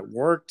did that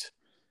worked,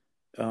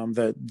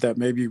 that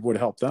maybe would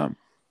help them?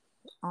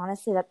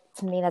 honestly, that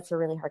to me, that's a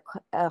really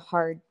uh,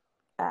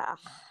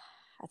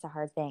 that's a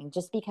hard thing.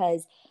 Just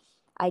because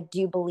I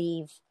do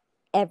believe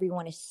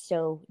everyone is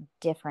so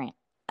different,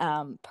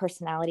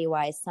 personality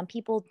wise. Some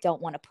people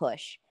don't want to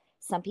push.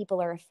 Some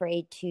people are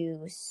afraid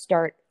to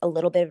start a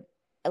little bit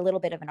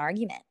of an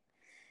argument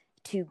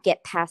to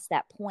get past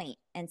that point,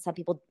 and some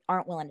people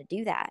aren't willing to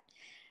do that.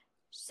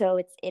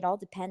 So it all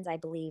depends, I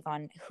believe,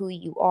 on who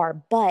you are.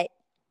 But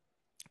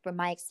from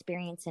my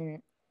experience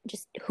and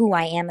just who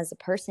I am as a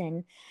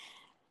person,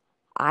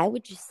 I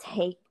would just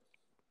say,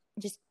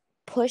 just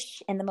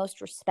push in the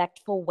most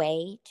respectful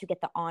way to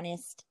get the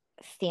honest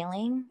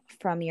feeling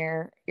from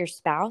your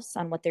spouse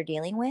on what they're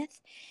dealing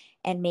with,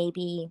 and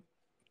maybe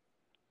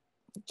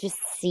just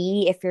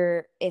see if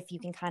you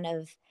can kind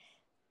of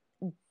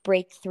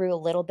break through a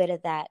little bit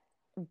of that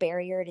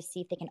barrier to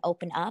see if they can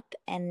open up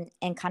and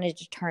kind of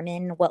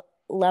determine what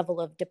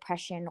level of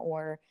depression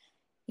or,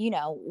 you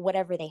know,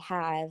 whatever they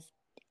have.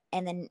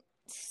 And then,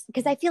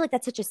 because I feel like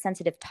that's such a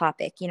sensitive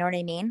topic, you know what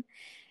I mean?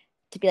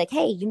 To be like,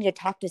 hey, you need to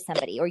talk to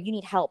somebody or you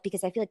need help,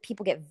 because I feel like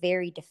people get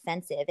very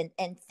defensive.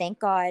 And thank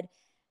God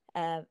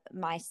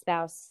my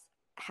spouse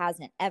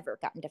hasn't ever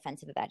gotten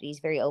defensive about it. He's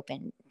very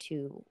open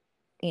to,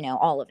 you know,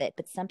 all of it.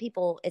 But some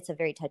people, it's a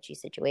very touchy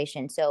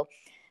situation. So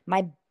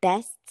my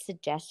best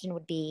suggestion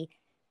would be,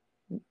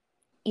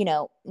 you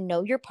know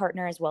your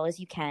partner as well as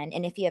you can.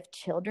 And if you have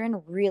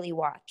children, really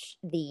watch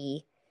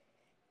the,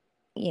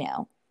 you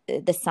know,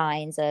 the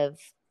signs of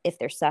if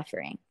they're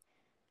suffering.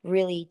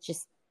 Really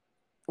just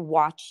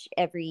watch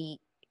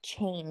every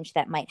change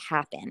that might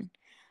happen.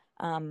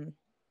 And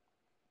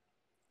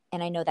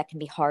I know that can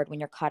be hard when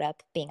you're caught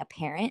up being a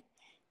parent,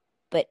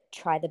 but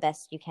try the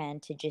best you can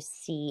to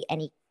just see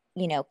any,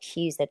 you know,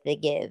 cues that they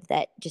give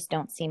that just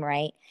don't seem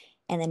right.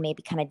 And then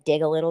maybe kind of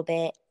dig a little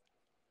bit,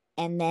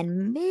 and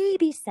then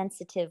maybe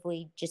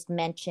sensitively just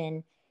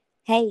mention,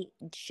 hey,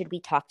 should we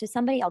talk to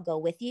somebody? I'll go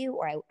with you,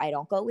 or I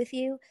don't go with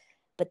you,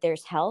 but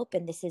there's help,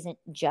 and this isn't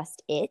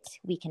just it.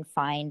 We can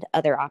find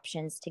other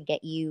options to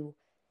get you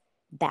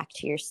back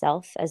to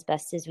yourself as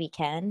best as we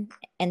can.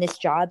 And this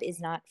job is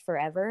not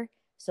forever.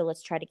 So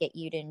let's try to get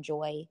you to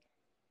enjoy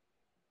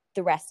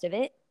the rest of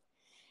it.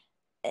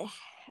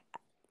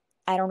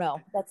 I don't know.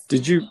 That's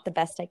Did you? the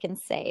best I can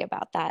say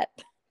about that.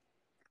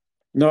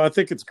 No, I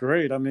think it's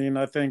great. I mean,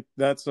 I think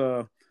that's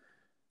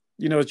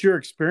you know, it's your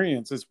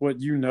experience, it's what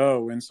you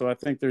know. And so I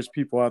think there's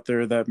people out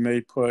there that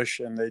may push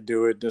and they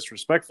do it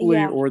disrespectfully,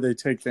 Yeah. or they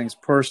take things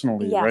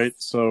personally, Yes. right?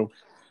 So,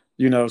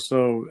 you know,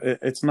 so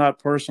it's not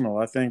personal.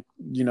 I think,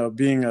 you know,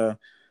 being a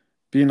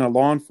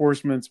law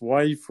enforcement's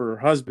wife or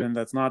husband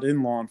that's not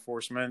in law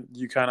enforcement,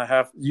 you kind of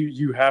have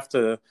you have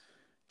to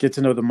get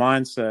to know the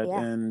mindset.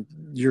 Yeah. And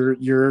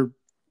you're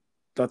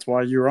that's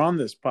why you're on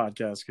this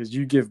podcast, because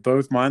you give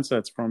both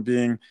mindsets, from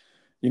being,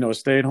 you know, a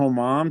stay-at-home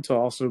mom to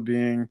also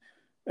being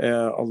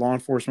a law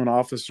enforcement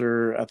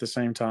officer at the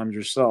same time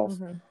yourself.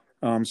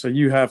 Mm-hmm. So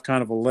you have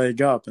kind of a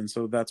leg up, and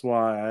so that's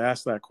why I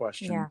asked that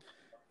question.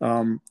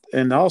 Yeah.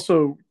 And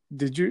also,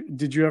 did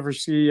you ever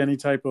see any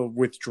type of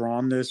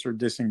withdrawnness or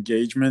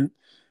disengagement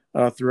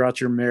throughout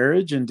your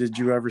marriage? And did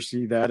you ever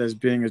see that as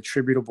being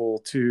attributable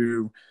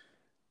to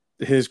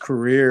his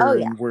career Oh,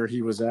 yeah. and where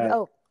he was at?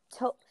 Oh,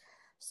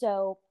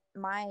 so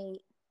my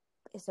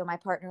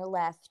partner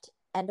left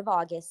end of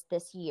August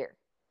this year.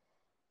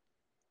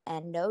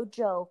 And no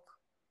joke,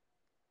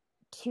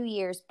 2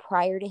 years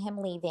prior to him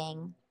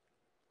leaving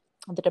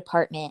the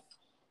department,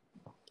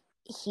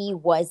 he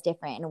was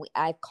different. And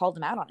I called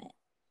him out on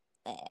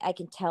it. I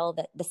can tell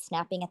that the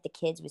snapping at the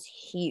kids was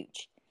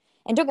huge.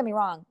 And don't get me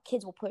wrong,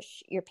 kids will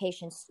push your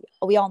patience.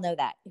 We all know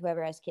that.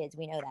 Whoever has kids,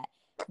 we know that.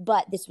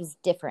 But this was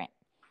different.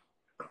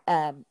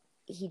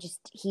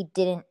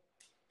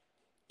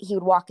 He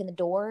would walk in the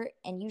door,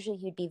 and usually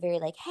he would be very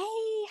like,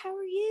 hey, how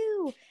are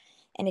you?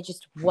 And it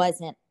just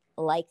wasn't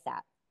like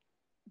that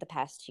the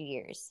past 2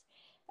 years.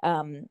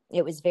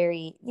 It was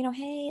very, you know,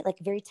 hey, like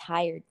very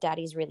tired.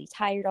 Daddy's really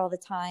tired all the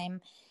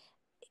time.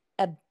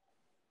 A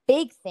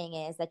big thing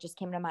is that just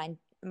came to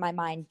my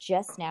mind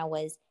just now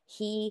was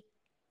he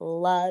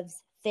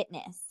loves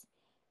fitness.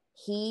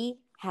 He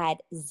had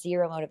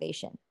zero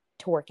motivation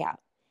to work out.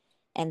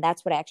 And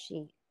that's what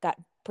actually got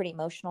pretty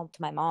emotional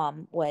to my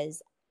mom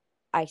was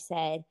I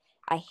said,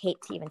 I hate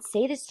to even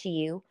say this to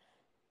you,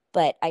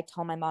 but I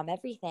told my mom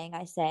everything.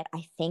 I said,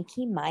 I think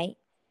he might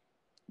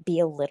be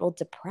a little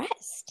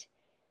depressed,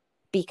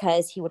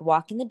 because he would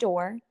walk in the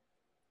door,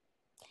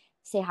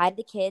 say hi to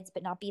the kids,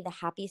 but not be the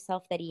happy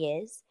self that he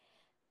is.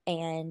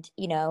 And,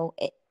 you know,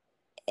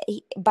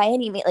 by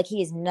any means, like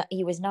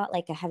he was not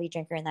like a heavy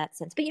drinker in that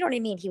sense, but you know what I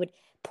mean? He would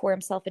pour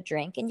himself a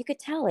drink, and you could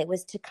tell it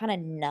was to kind of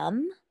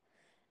numb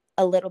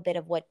a little bit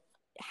of what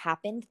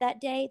happened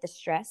that day, the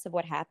stress of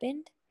what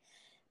happened.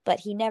 But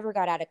he never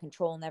got out of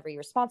control, never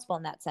irresponsible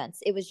in that sense.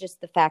 It was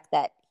just the fact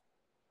that,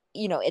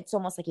 you know, it's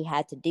almost like he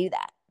had to do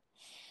that.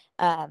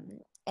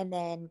 And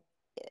then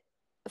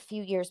a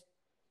few years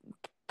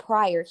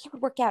prior, he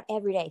would work out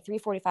every day,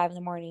 3:45 in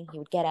the morning. He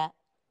would get up,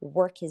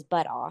 work his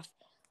butt off,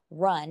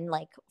 run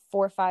like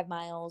 4 or 5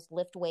 miles,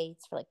 lift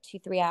weights for like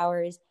 2-3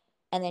 hours,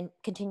 and then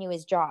continue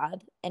his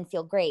job and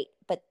feel great.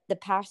 But the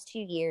past 2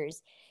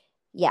 years,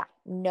 yeah,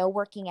 no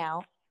working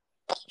out,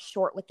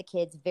 short with the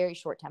kids, very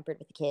short tempered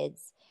with the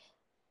kids,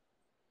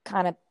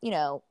 kind of, you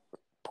know,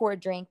 pour a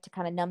drink to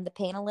kind of numb the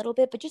pain a little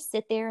bit, but just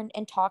sit there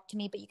and talk to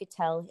me. But you could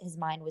tell his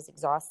mind was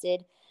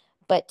exhausted.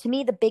 But to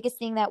me, the biggest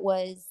thing that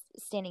was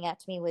standing out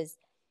to me was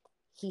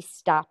he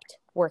stopped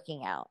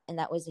working out. And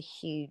that was a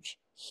huge,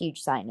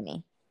 huge sign to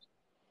me.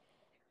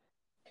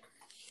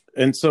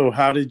 And so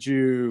how did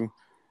you,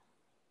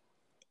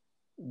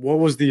 what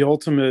was the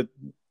ultimate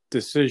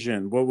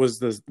decision? What was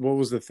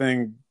the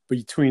thing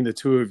between the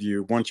two of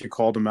you once you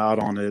called him out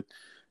on it?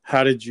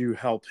 How did you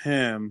help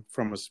him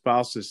from a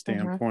spouse's Mm-hmm.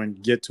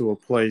 standpoint get to a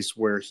place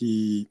where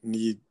he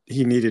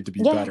needed to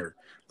be Yeah. better?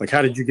 Like,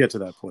 how did you get to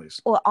that place?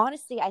 Well,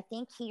 honestly, I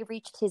think he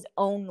reached his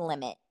own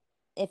limit,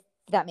 if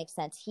that makes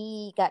sense.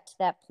 He got to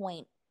that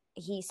point.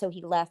 He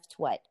left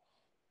what,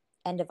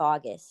 end of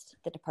August,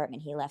 the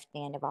department. He left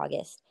the end of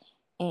August.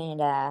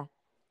 And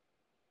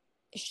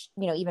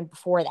even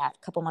before that,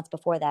 a couple months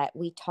before that,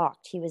 we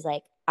talked. He was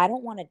like, I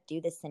don't want to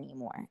do this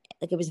anymore.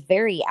 Like, it was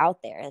very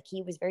out there. Like,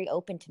 he was very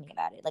open to me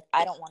about it. Like,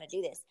 I don't want to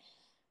do this.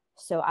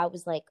 So I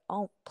was like,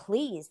 oh,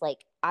 please,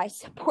 like, I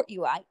support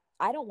you. I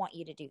don't want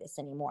you to do this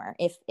anymore.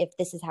 If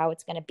this is how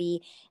it's going to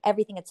be,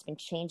 everything that's been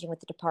changing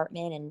with the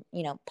department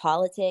and,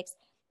 politics,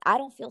 I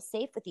don't feel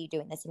safe with you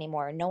doing this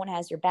anymore. No one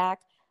has your back.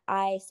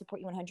 I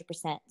support you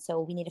 100%.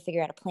 So we need to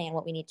figure out a plan,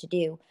 what we need to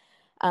do.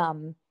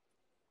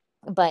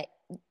 But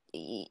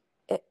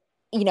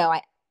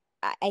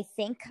I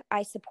think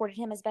I supported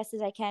him as best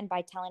as I can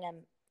by telling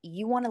him,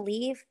 you want to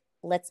leave?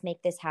 Let's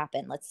make this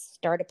happen. Let's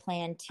start a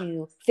plan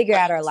to figure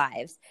out our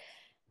lives.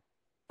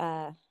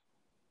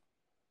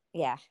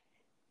 Yeah.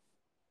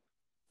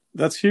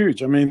 That's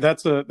huge. I mean,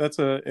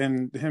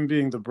 and him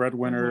being the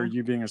breadwinner, Mm-hmm.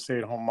 you being a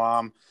stay-at-home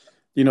mom,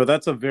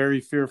 that's a very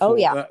Oh, fearful,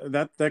 yeah.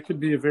 that could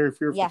be a very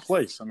fearful Yes.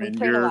 place. I We mean,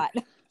 prayed a lot.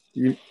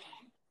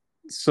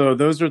 so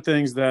those are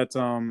things that,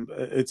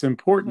 it's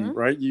important, Mm-hmm.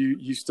 right?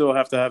 You still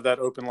have to have that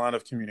open line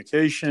of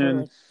communication.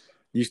 Totally.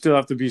 You still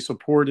have to be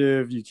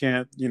supportive. You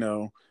can't,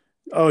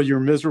 oh,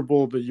 you're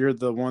miserable, but you're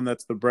the one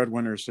that's the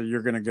breadwinner. So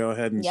you're going to go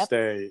ahead and Yep.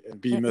 stay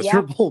and be Yeah.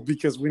 miserable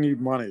because we need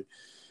money.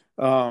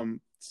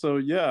 So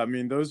yeah, I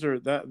mean, that's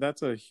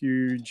a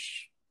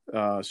huge,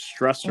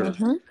 stressor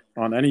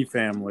Mm-hmm. on any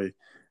family.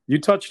 You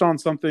touched on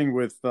something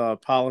with,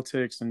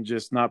 politics and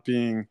just not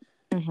being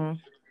Mm-hmm.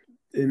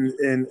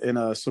 in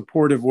a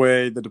supportive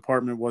way. The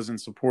department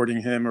wasn't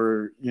supporting him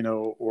or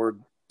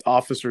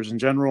officers in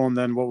general. And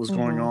then what was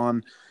going Mm-hmm.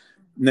 on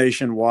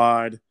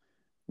nationwide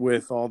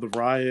with all the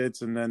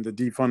riots and then the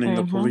defunding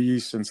the Mm-hmm.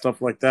 police and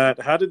stuff like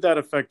that. How did that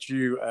affect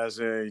you as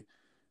a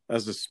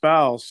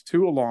spouse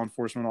to a law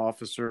enforcement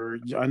officer?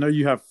 I know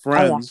you have Oh, yeah.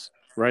 friends,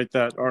 right,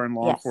 that are in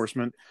law Yes.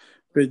 enforcement,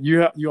 but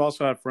you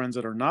also have friends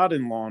that are not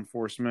in law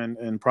enforcement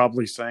and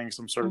probably saying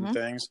some certain Mm-hmm.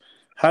 things.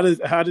 How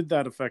did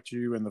that affect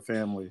you and the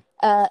family?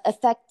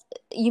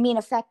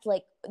 Affect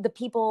like the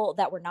people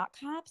that were not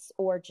cops,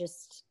 or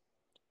just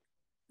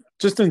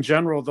In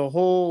general, the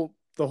whole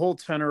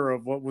tenor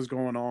of what was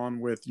going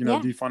on with yeah.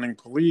 defunding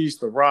police,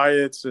 the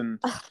riots, and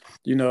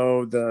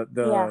the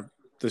Yeah.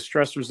 the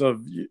stressors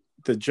of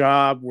the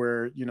job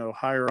where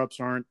higher ups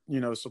aren't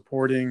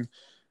supporting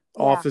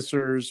Yeah.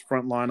 officers,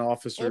 frontline It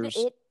officers.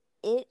 it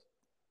it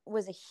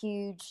was a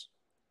huge,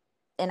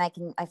 and I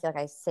feel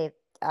like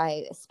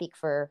I speak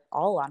for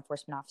all law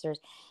enforcement officers.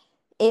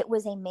 It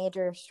was a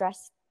major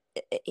stress.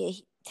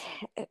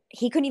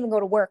 He couldn't even go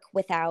to work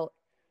without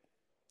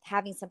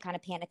having some kind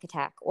of panic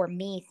attack, or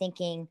me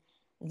thinking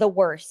the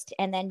worst.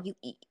 And then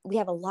we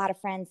have a lot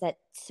of friends that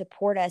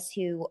support us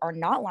who are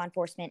not law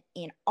enforcement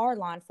in our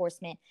law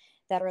enforcement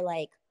that are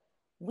like,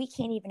 we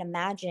can't even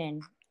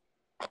imagine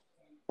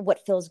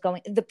what Phil's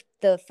going,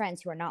 the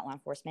friends who are not law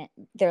enforcement,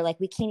 they're like,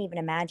 we can't even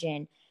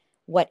imagine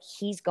what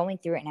he's going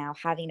through right now,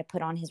 having to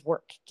put on his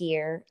work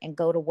gear and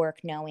go to work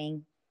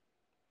knowing,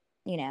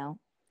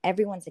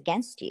 everyone's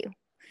against you.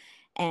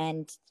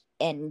 And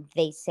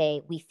they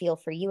say, we feel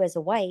for you as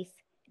a wife,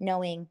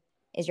 knowing,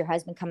 is your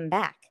husband coming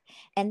back?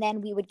 And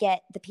then we would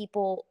get the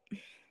people,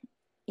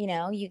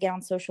 you get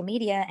on social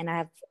media, and I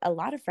have a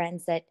lot of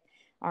friends that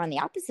are on the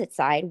opposite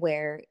side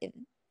where,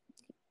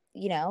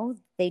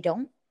 they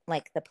don't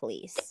like the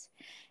police.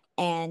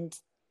 And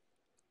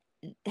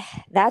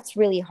that's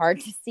really hard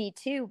to see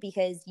too,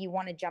 because you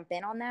want to jump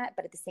in on that.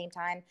 But at the same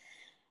time,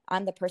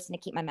 I'm the person to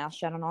keep my mouth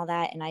shut on all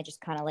that. And I just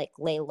kind of like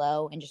lay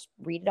low and just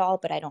read it all,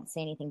 but I don't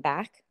say anything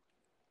back.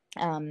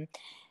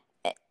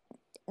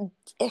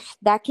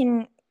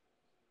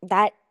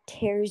 That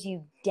tears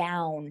you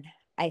down,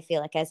 I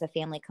feel like, as a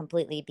family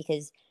completely,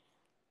 because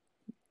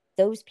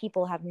those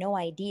people have no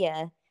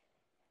idea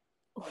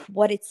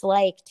what it's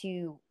like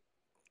to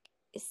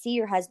see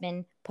your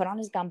husband put on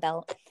his gun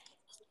belt,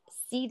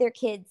 see their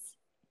kids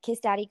kiss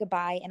daddy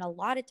goodbye. And a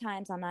lot of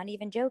times, I'm not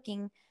even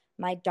joking,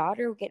 my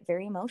daughter would get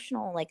very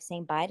emotional, like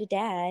saying bye to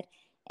dad,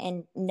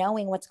 and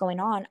knowing what's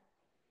going on,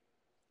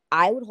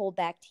 I would hold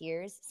back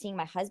tears, seeing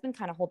my husband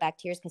kind of hold back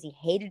tears because he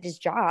hated his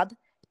job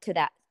to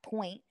that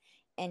point,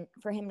 and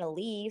for him to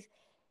leave.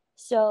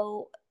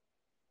 So,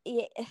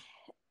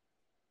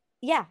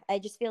 yeah, I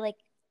just feel like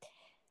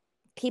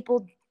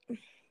people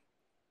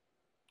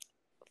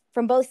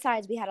from both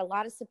sides, we had a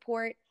lot of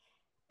support,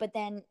 but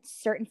then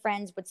certain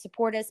friends would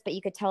support us, but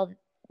you could tell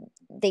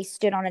they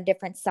stood on a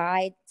different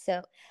side.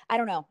 So I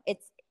don't know.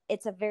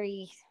 It's a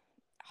very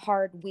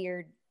hard,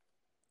 weird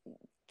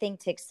thing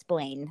to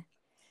explain.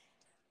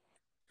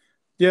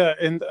 Yeah,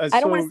 and I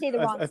don't want to so say the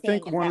wrong I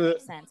thing, think if that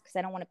makes sense, because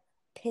I don't want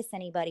to piss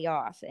anybody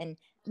off. And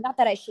not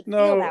that I should feel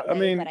No, that I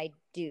way, but mean, I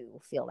do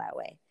feel that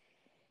way.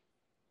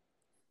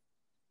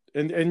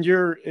 and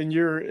you're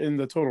in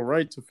the total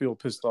right to feel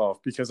pissed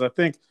off, because I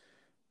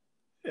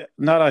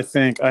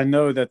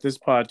know that this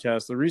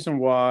podcast, the reason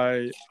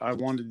why I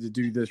wanted to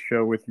do this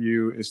show with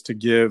you is to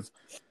give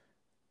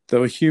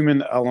the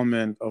human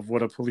element of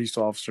what a police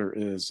officer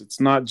is.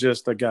 It's not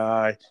just a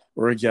guy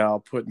or a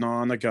gal putting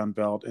on a gun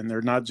belt, and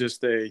they're not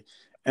just a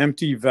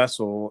empty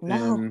vessel No,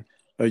 in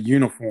a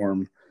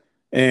uniform.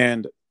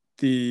 And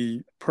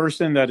the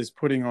person that is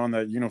putting on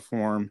that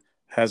uniform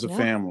has a yeah.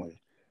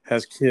 family,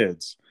 has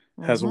kids,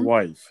 has a Mm-hmm.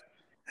 wife,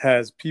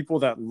 has people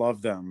that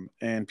love them,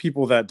 and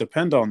people that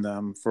depend on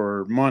them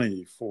for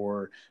money,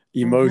 for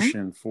Mm-hmm.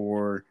 emotion,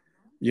 for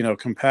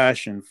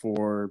compassion,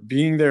 for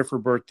being there for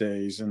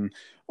birthdays, and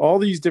all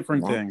these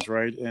different Yeah. things,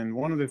 right? And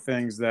one of the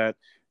things that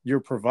you're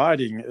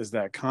providing is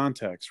that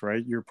context,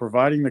 right? You're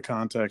providing the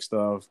context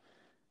of,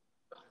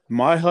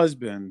 my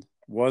husband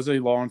was a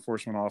law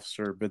enforcement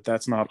officer, but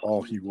that's not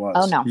all he Oh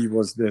was. no. He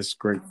was this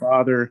great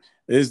father,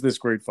 is this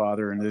great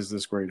father, and is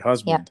this great Yep.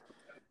 husband.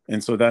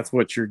 And so that's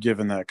what you're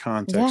given that Yeah.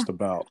 context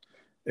about.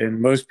 And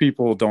most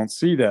people don't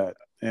see that.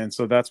 And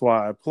so that's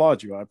why I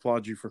applaud you. I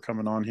applaud you for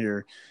coming on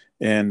here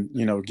and,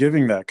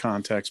 giving that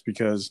context,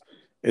 because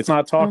it's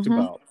not talked Mm-hmm.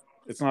 about.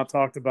 It's not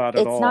talked about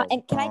at It's not. all.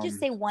 And can I just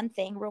say one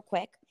thing real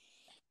quick?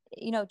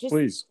 Just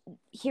Please.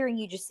 hearing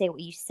you just say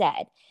what you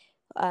said,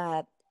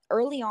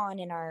 early on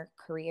in our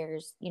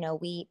careers,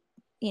 we,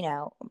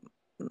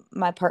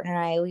 my partner and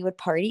I, we would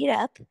party it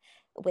up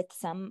with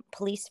some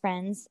police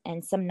friends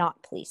and some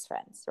not police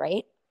friends,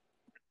 right?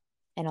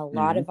 And a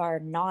lot Mm-hmm. of our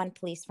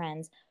non-police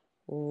friends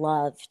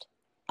loved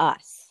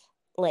us.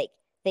 Like,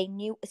 they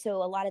knew.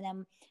 So a lot of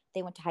them,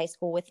 they went to high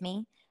school with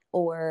me,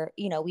 or,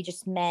 we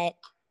just met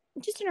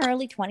just in our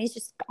early 20s,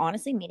 just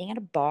honestly meeting at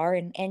a bar,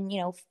 and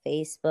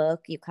Facebook,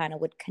 you kind of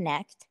would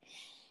connect,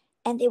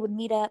 and they would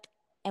meet up,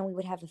 and we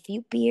would have a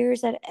few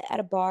beers at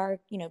a bar,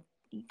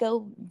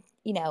 go,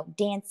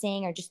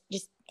 dancing, or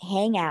just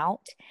hang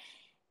out,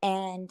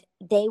 and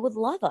they would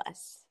love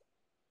us.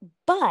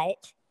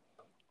 But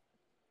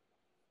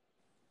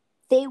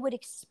they would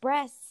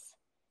express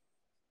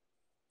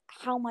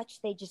how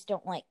much they just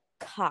don't like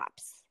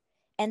cops.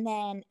 And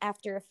then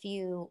after a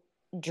few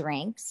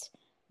drinks,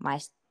 my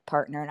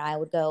partner and I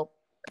would go,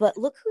 but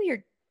look who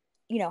you're,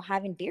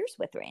 having beers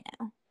with right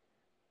now.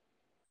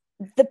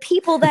 The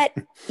people that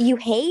you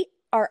hate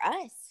are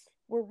us.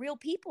 We're real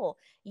people.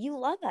 You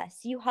love us.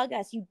 You hug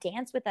us. You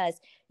dance with us.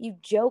 You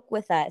joke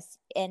with us.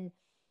 And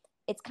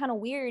it's kind of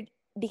weird,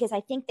 because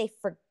I think they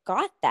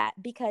forgot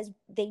that, because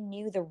they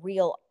knew the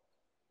real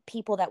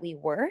people that we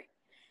were.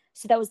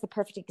 So that was the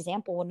perfect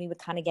example. When we would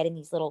kind of get in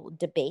these little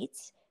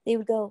debates, they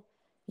would go,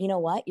 you know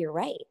what? You're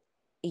right.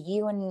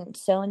 You and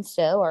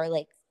so are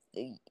like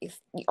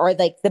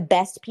the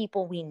best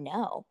people we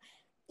know.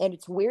 And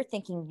it's weird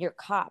thinking you're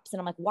cops. And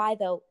I'm like, why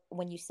though?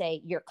 When you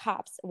say you're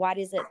cops, why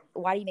do you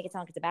make it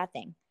sound like it's a bad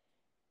thing?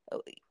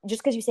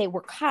 Just because you say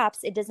we're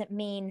cops, it doesn't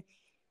mean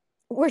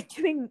we're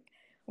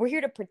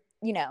here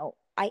to,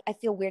 I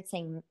feel weird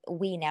saying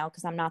we now,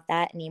 because I'm not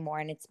that anymore.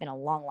 And it's been a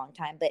long, long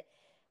time. But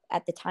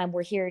at the time,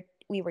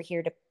 we were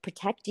here to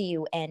protect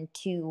you and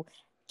to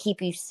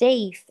keep you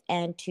safe,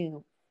 and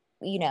to,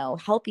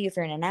 help you if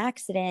you're in an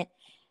accident.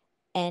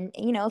 And,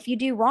 if you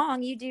do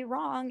wrong, you do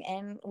wrong,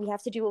 and we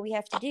have to do what we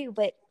have to do.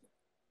 But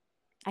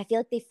I feel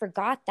like they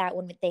forgot that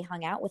when they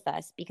hung out with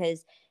us,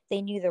 because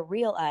they knew the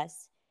real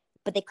us,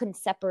 but they couldn't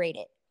separate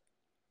it.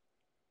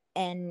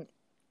 And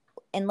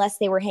unless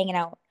they were hanging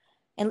out,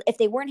 and if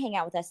they weren't hanging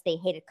out with us, they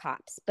hated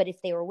cops. But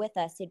if they were with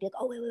us, they'd be like,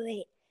 oh,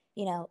 wait.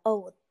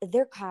 Oh,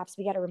 they're cops.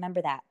 We got to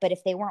remember that. But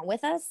if they weren't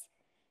with us,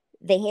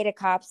 they hated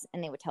cops,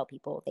 and they would tell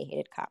people they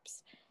hated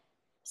cops.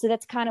 So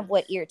that's kind of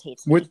what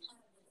irritates me.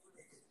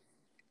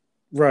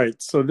 Right.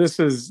 So this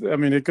is,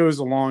 it goes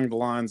along the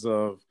lines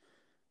of,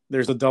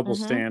 there's a double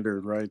Mm-hmm.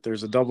 standard, right?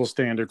 There's a double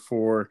standard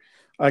for,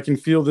 I can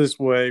feel this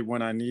way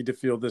when I need to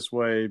feel this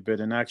way, but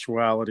in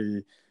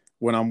actuality,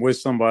 when I'm with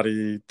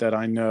somebody that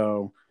I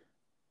know,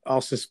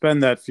 I'll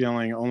suspend that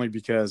feeling only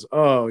because,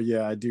 oh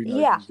yeah, I do know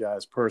you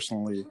guys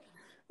personally.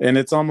 And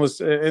it's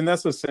almost, and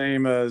that's the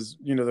same as,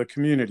 the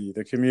community.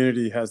 The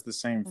community has the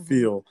same Mm-hmm.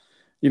 feel.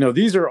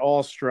 These are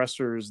all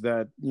stressors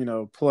that,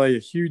 play a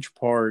huge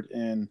part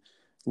in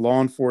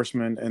law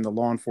enforcement and the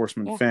law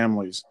enforcement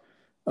families.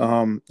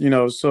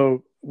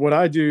 So what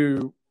I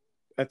do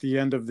at the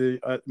end of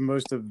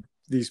most of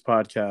these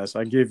podcasts,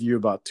 I give you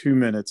about 2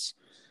 minutes.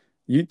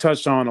 You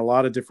touched on a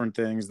lot of different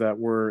things that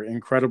were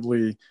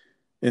incredibly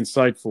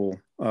insightful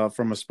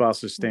from a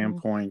spouse's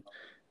standpoint.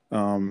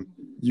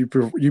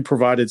 You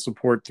provided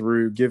support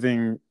through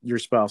giving your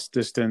spouse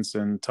distance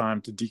and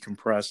time to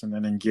decompress, and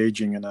then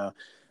engaging in a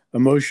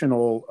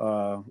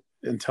emotional,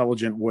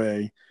 intelligent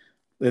way.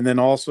 And then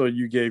also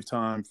you gave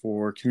time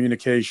for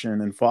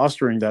communication and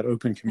fostering that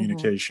open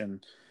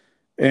communication.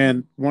 Mm-hmm.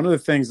 And one of the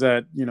things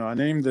that, I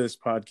named this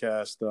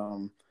podcast,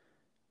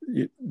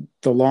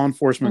 the law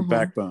enforcement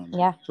backbone,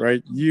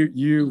 right?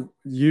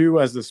 You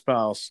as the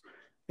spouse,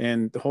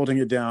 and holding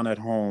it down at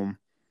home,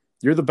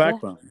 You're the Yeah.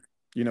 backbone.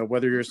 You know,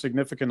 whether you're a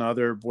significant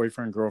other,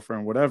 boyfriend,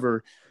 girlfriend,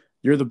 whatever,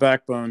 you're the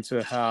backbone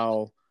to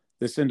how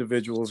this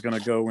individual is going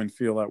to go and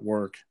feel at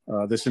work.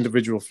 This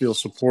individual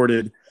feels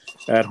supported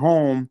at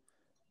home,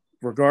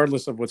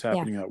 regardless of what's Yeah.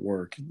 happening at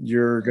work.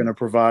 You're going to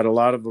provide a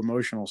lot of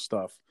emotional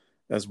stuff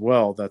as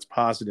well that's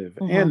positive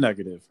Mm-hmm. and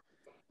negative.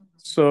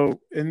 So,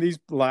 in these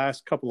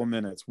last couple of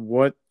minutes,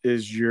 what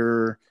is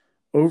your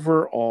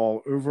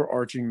overall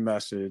overarching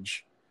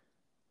message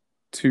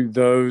to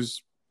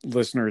those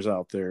listeners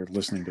out there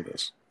listening to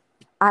this?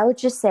 I would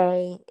just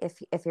say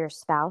if you're a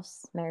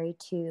spouse married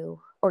to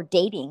or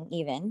dating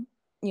even,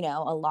 you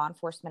know, a law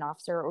enforcement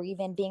officer, or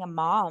even being a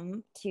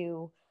mom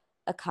to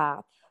a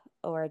cop,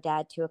 or a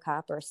dad to a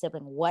cop, or a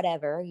sibling,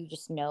 whatever, you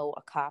just know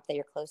a cop that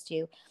you're close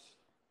to.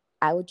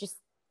 I would just,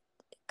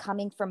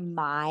 coming from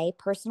my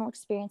personal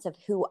experience of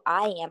who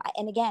I am,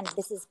 and again,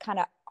 this is kind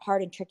of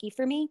hard and tricky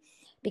for me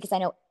because I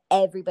know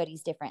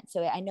everybody's different.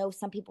 So I know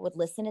some people would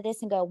listen to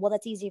this and go, well,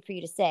 that's easy for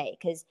you to say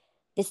because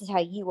this is how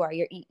you are.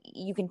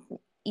 You can,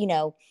 you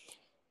know,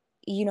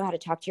 how to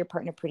talk to your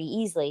partner pretty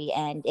easily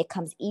and it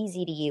comes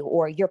easy to you,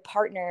 or your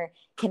partner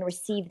can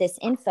receive this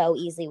info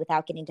easily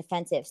without getting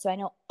defensive. So I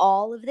know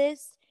all of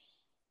this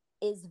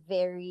is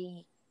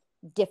very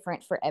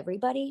different for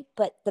everybody,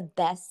 but the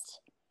best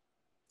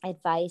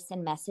advice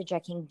and message I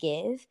can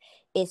give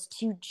is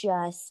to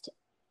just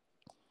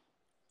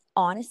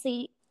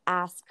honestly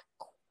ask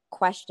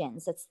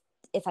questions. That's,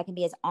 if I can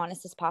be as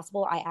honest as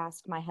possible, I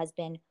ask my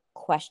husband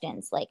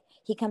questions. Like,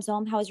 he comes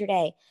home, how was your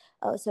day?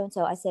 Oh, so and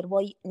so. I said,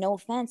 well, no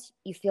offense,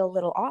 you feel a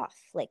little off,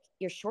 like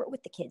you're short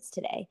with the kids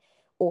today.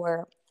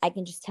 Or I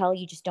can just tell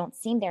you just don't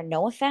seem there.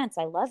 No offense,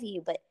 I love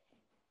you, but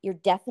you're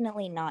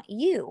definitely not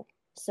you.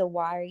 So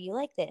why are you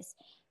like this?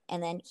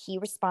 And then he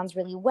responds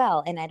really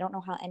well. And I don't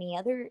know how any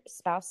other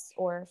spouse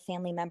or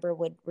family member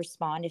would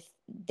respond if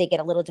they get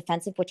a little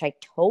defensive, which I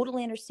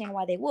totally understand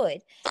why they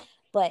would.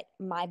 But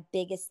my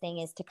biggest thing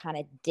is to kind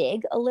of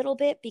dig a little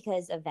bit,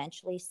 because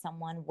eventually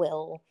someone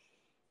will,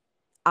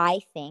 I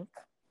think,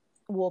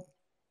 will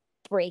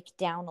break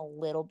down a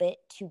little bit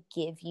to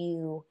give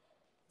you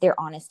their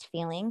honest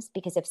feelings.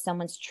 Because if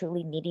someone's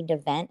truly needing to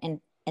vent and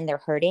they're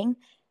hurting,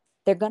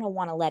 they're going to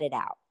want to let it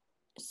out.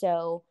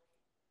 So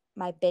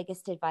my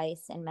biggest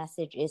advice and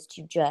message is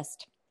to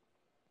just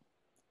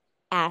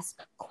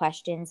ask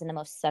questions in the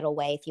most subtle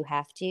way if you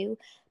have to,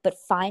 but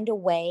find a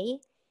way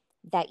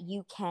that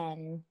you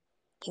can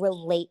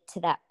relate to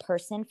that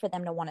person for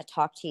them to want to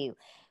talk to you.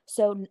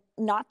 So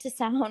not to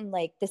sound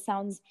like this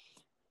sounds,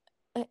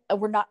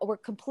 we're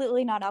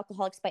completely not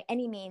alcoholics by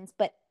any means,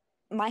 but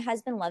my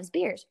husband loves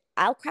beers.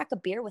 I'll crack a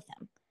beer with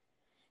him.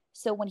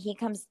 So when he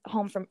comes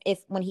home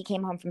when he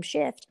came home from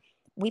shift,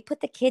 we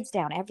put the kids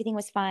down. Everything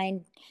was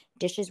fine.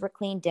 Dishes were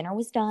clean. Dinner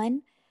was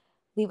done.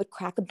 We would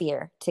crack a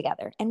beer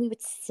together and we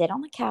would sit on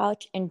the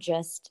couch and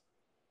just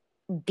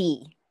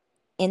be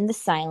in the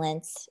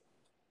silence,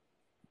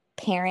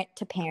 parent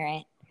to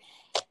parent,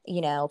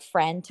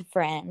 friend to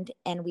friend.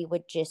 And we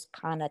would just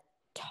kind of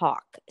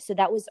talk. So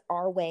that was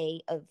our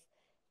way of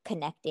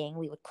connecting.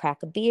 We would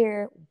crack a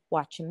beer,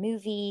 watch a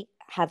movie,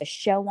 have a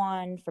show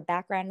on for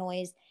background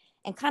noise,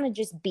 and kind of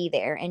just be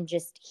there and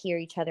just hear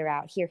each other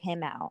out, hear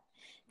him out,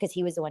 because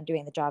he was the one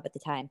doing the job at the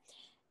time.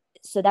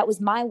 So that was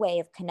my way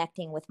of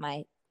connecting with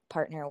my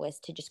partner, was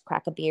to just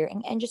crack a beer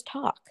and just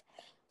talk.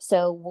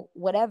 So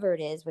whatever it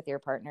is with your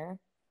partner,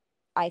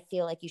 I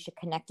feel like you should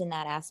connect in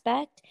that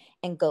aspect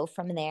and go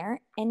from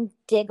there and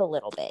dig a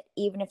little bit.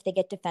 Even if they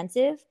get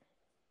defensive,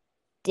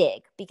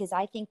 dig, because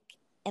I think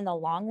in the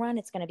long run,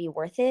 it's going to be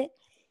worth it.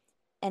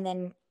 And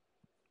then,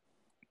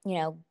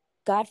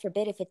 God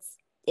forbid,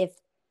 if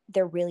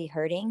they're really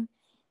hurting,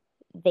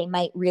 they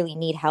might really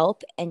need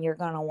help, and you're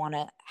going to want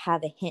to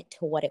have a hint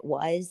to what it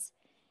was.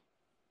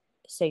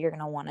 So you're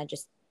going to want to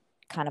just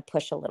kind of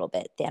push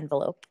the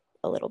envelope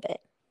a little bit.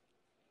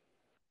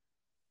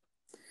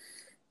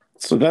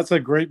 So that's a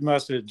great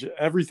message.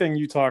 Everything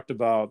you talked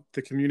about,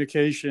 the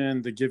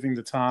communication, the giving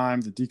the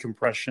time, the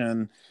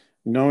decompression,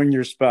 knowing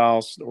your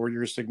spouse or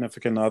your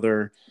significant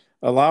other,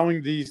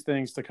 allowing these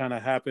things to kind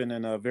of happen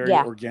in a very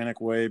organic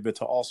way, but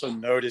to also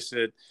notice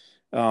it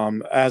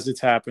as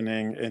it's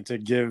happening, and to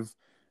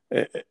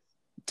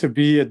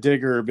be a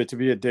digger, but to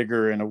be a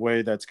digger in a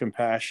way that's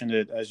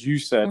compassionate, as you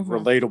said,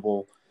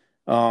 relatable.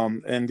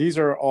 And these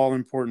are all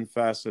important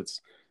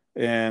facets.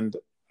 And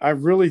I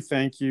really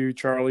thank you,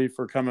 Charlie,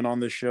 for coming on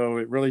this show.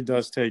 It really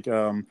does take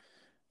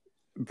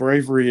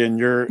bravery in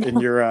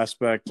your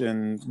aspect,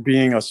 and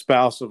being a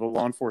spouse of a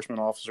law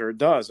enforcement officer. It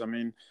does. I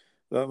mean,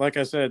 like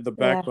I said, the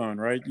backbone,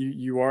 right?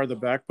 You are the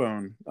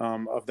backbone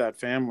of that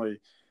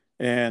family.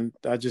 And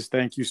I just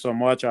thank you so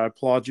much. I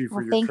applaud you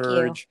for your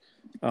courage.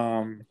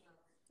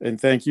 And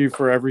thank you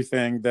for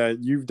everything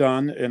that you've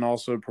done and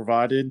also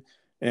provided.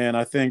 And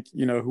I think,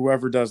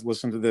 whoever does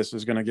listen to this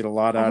is going to get a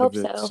lot out of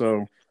it.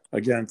 So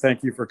again,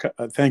 thank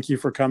you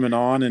for coming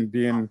on and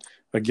being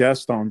a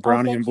guest on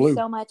Brownie and Blue. Thank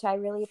you so much. I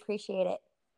really appreciate it.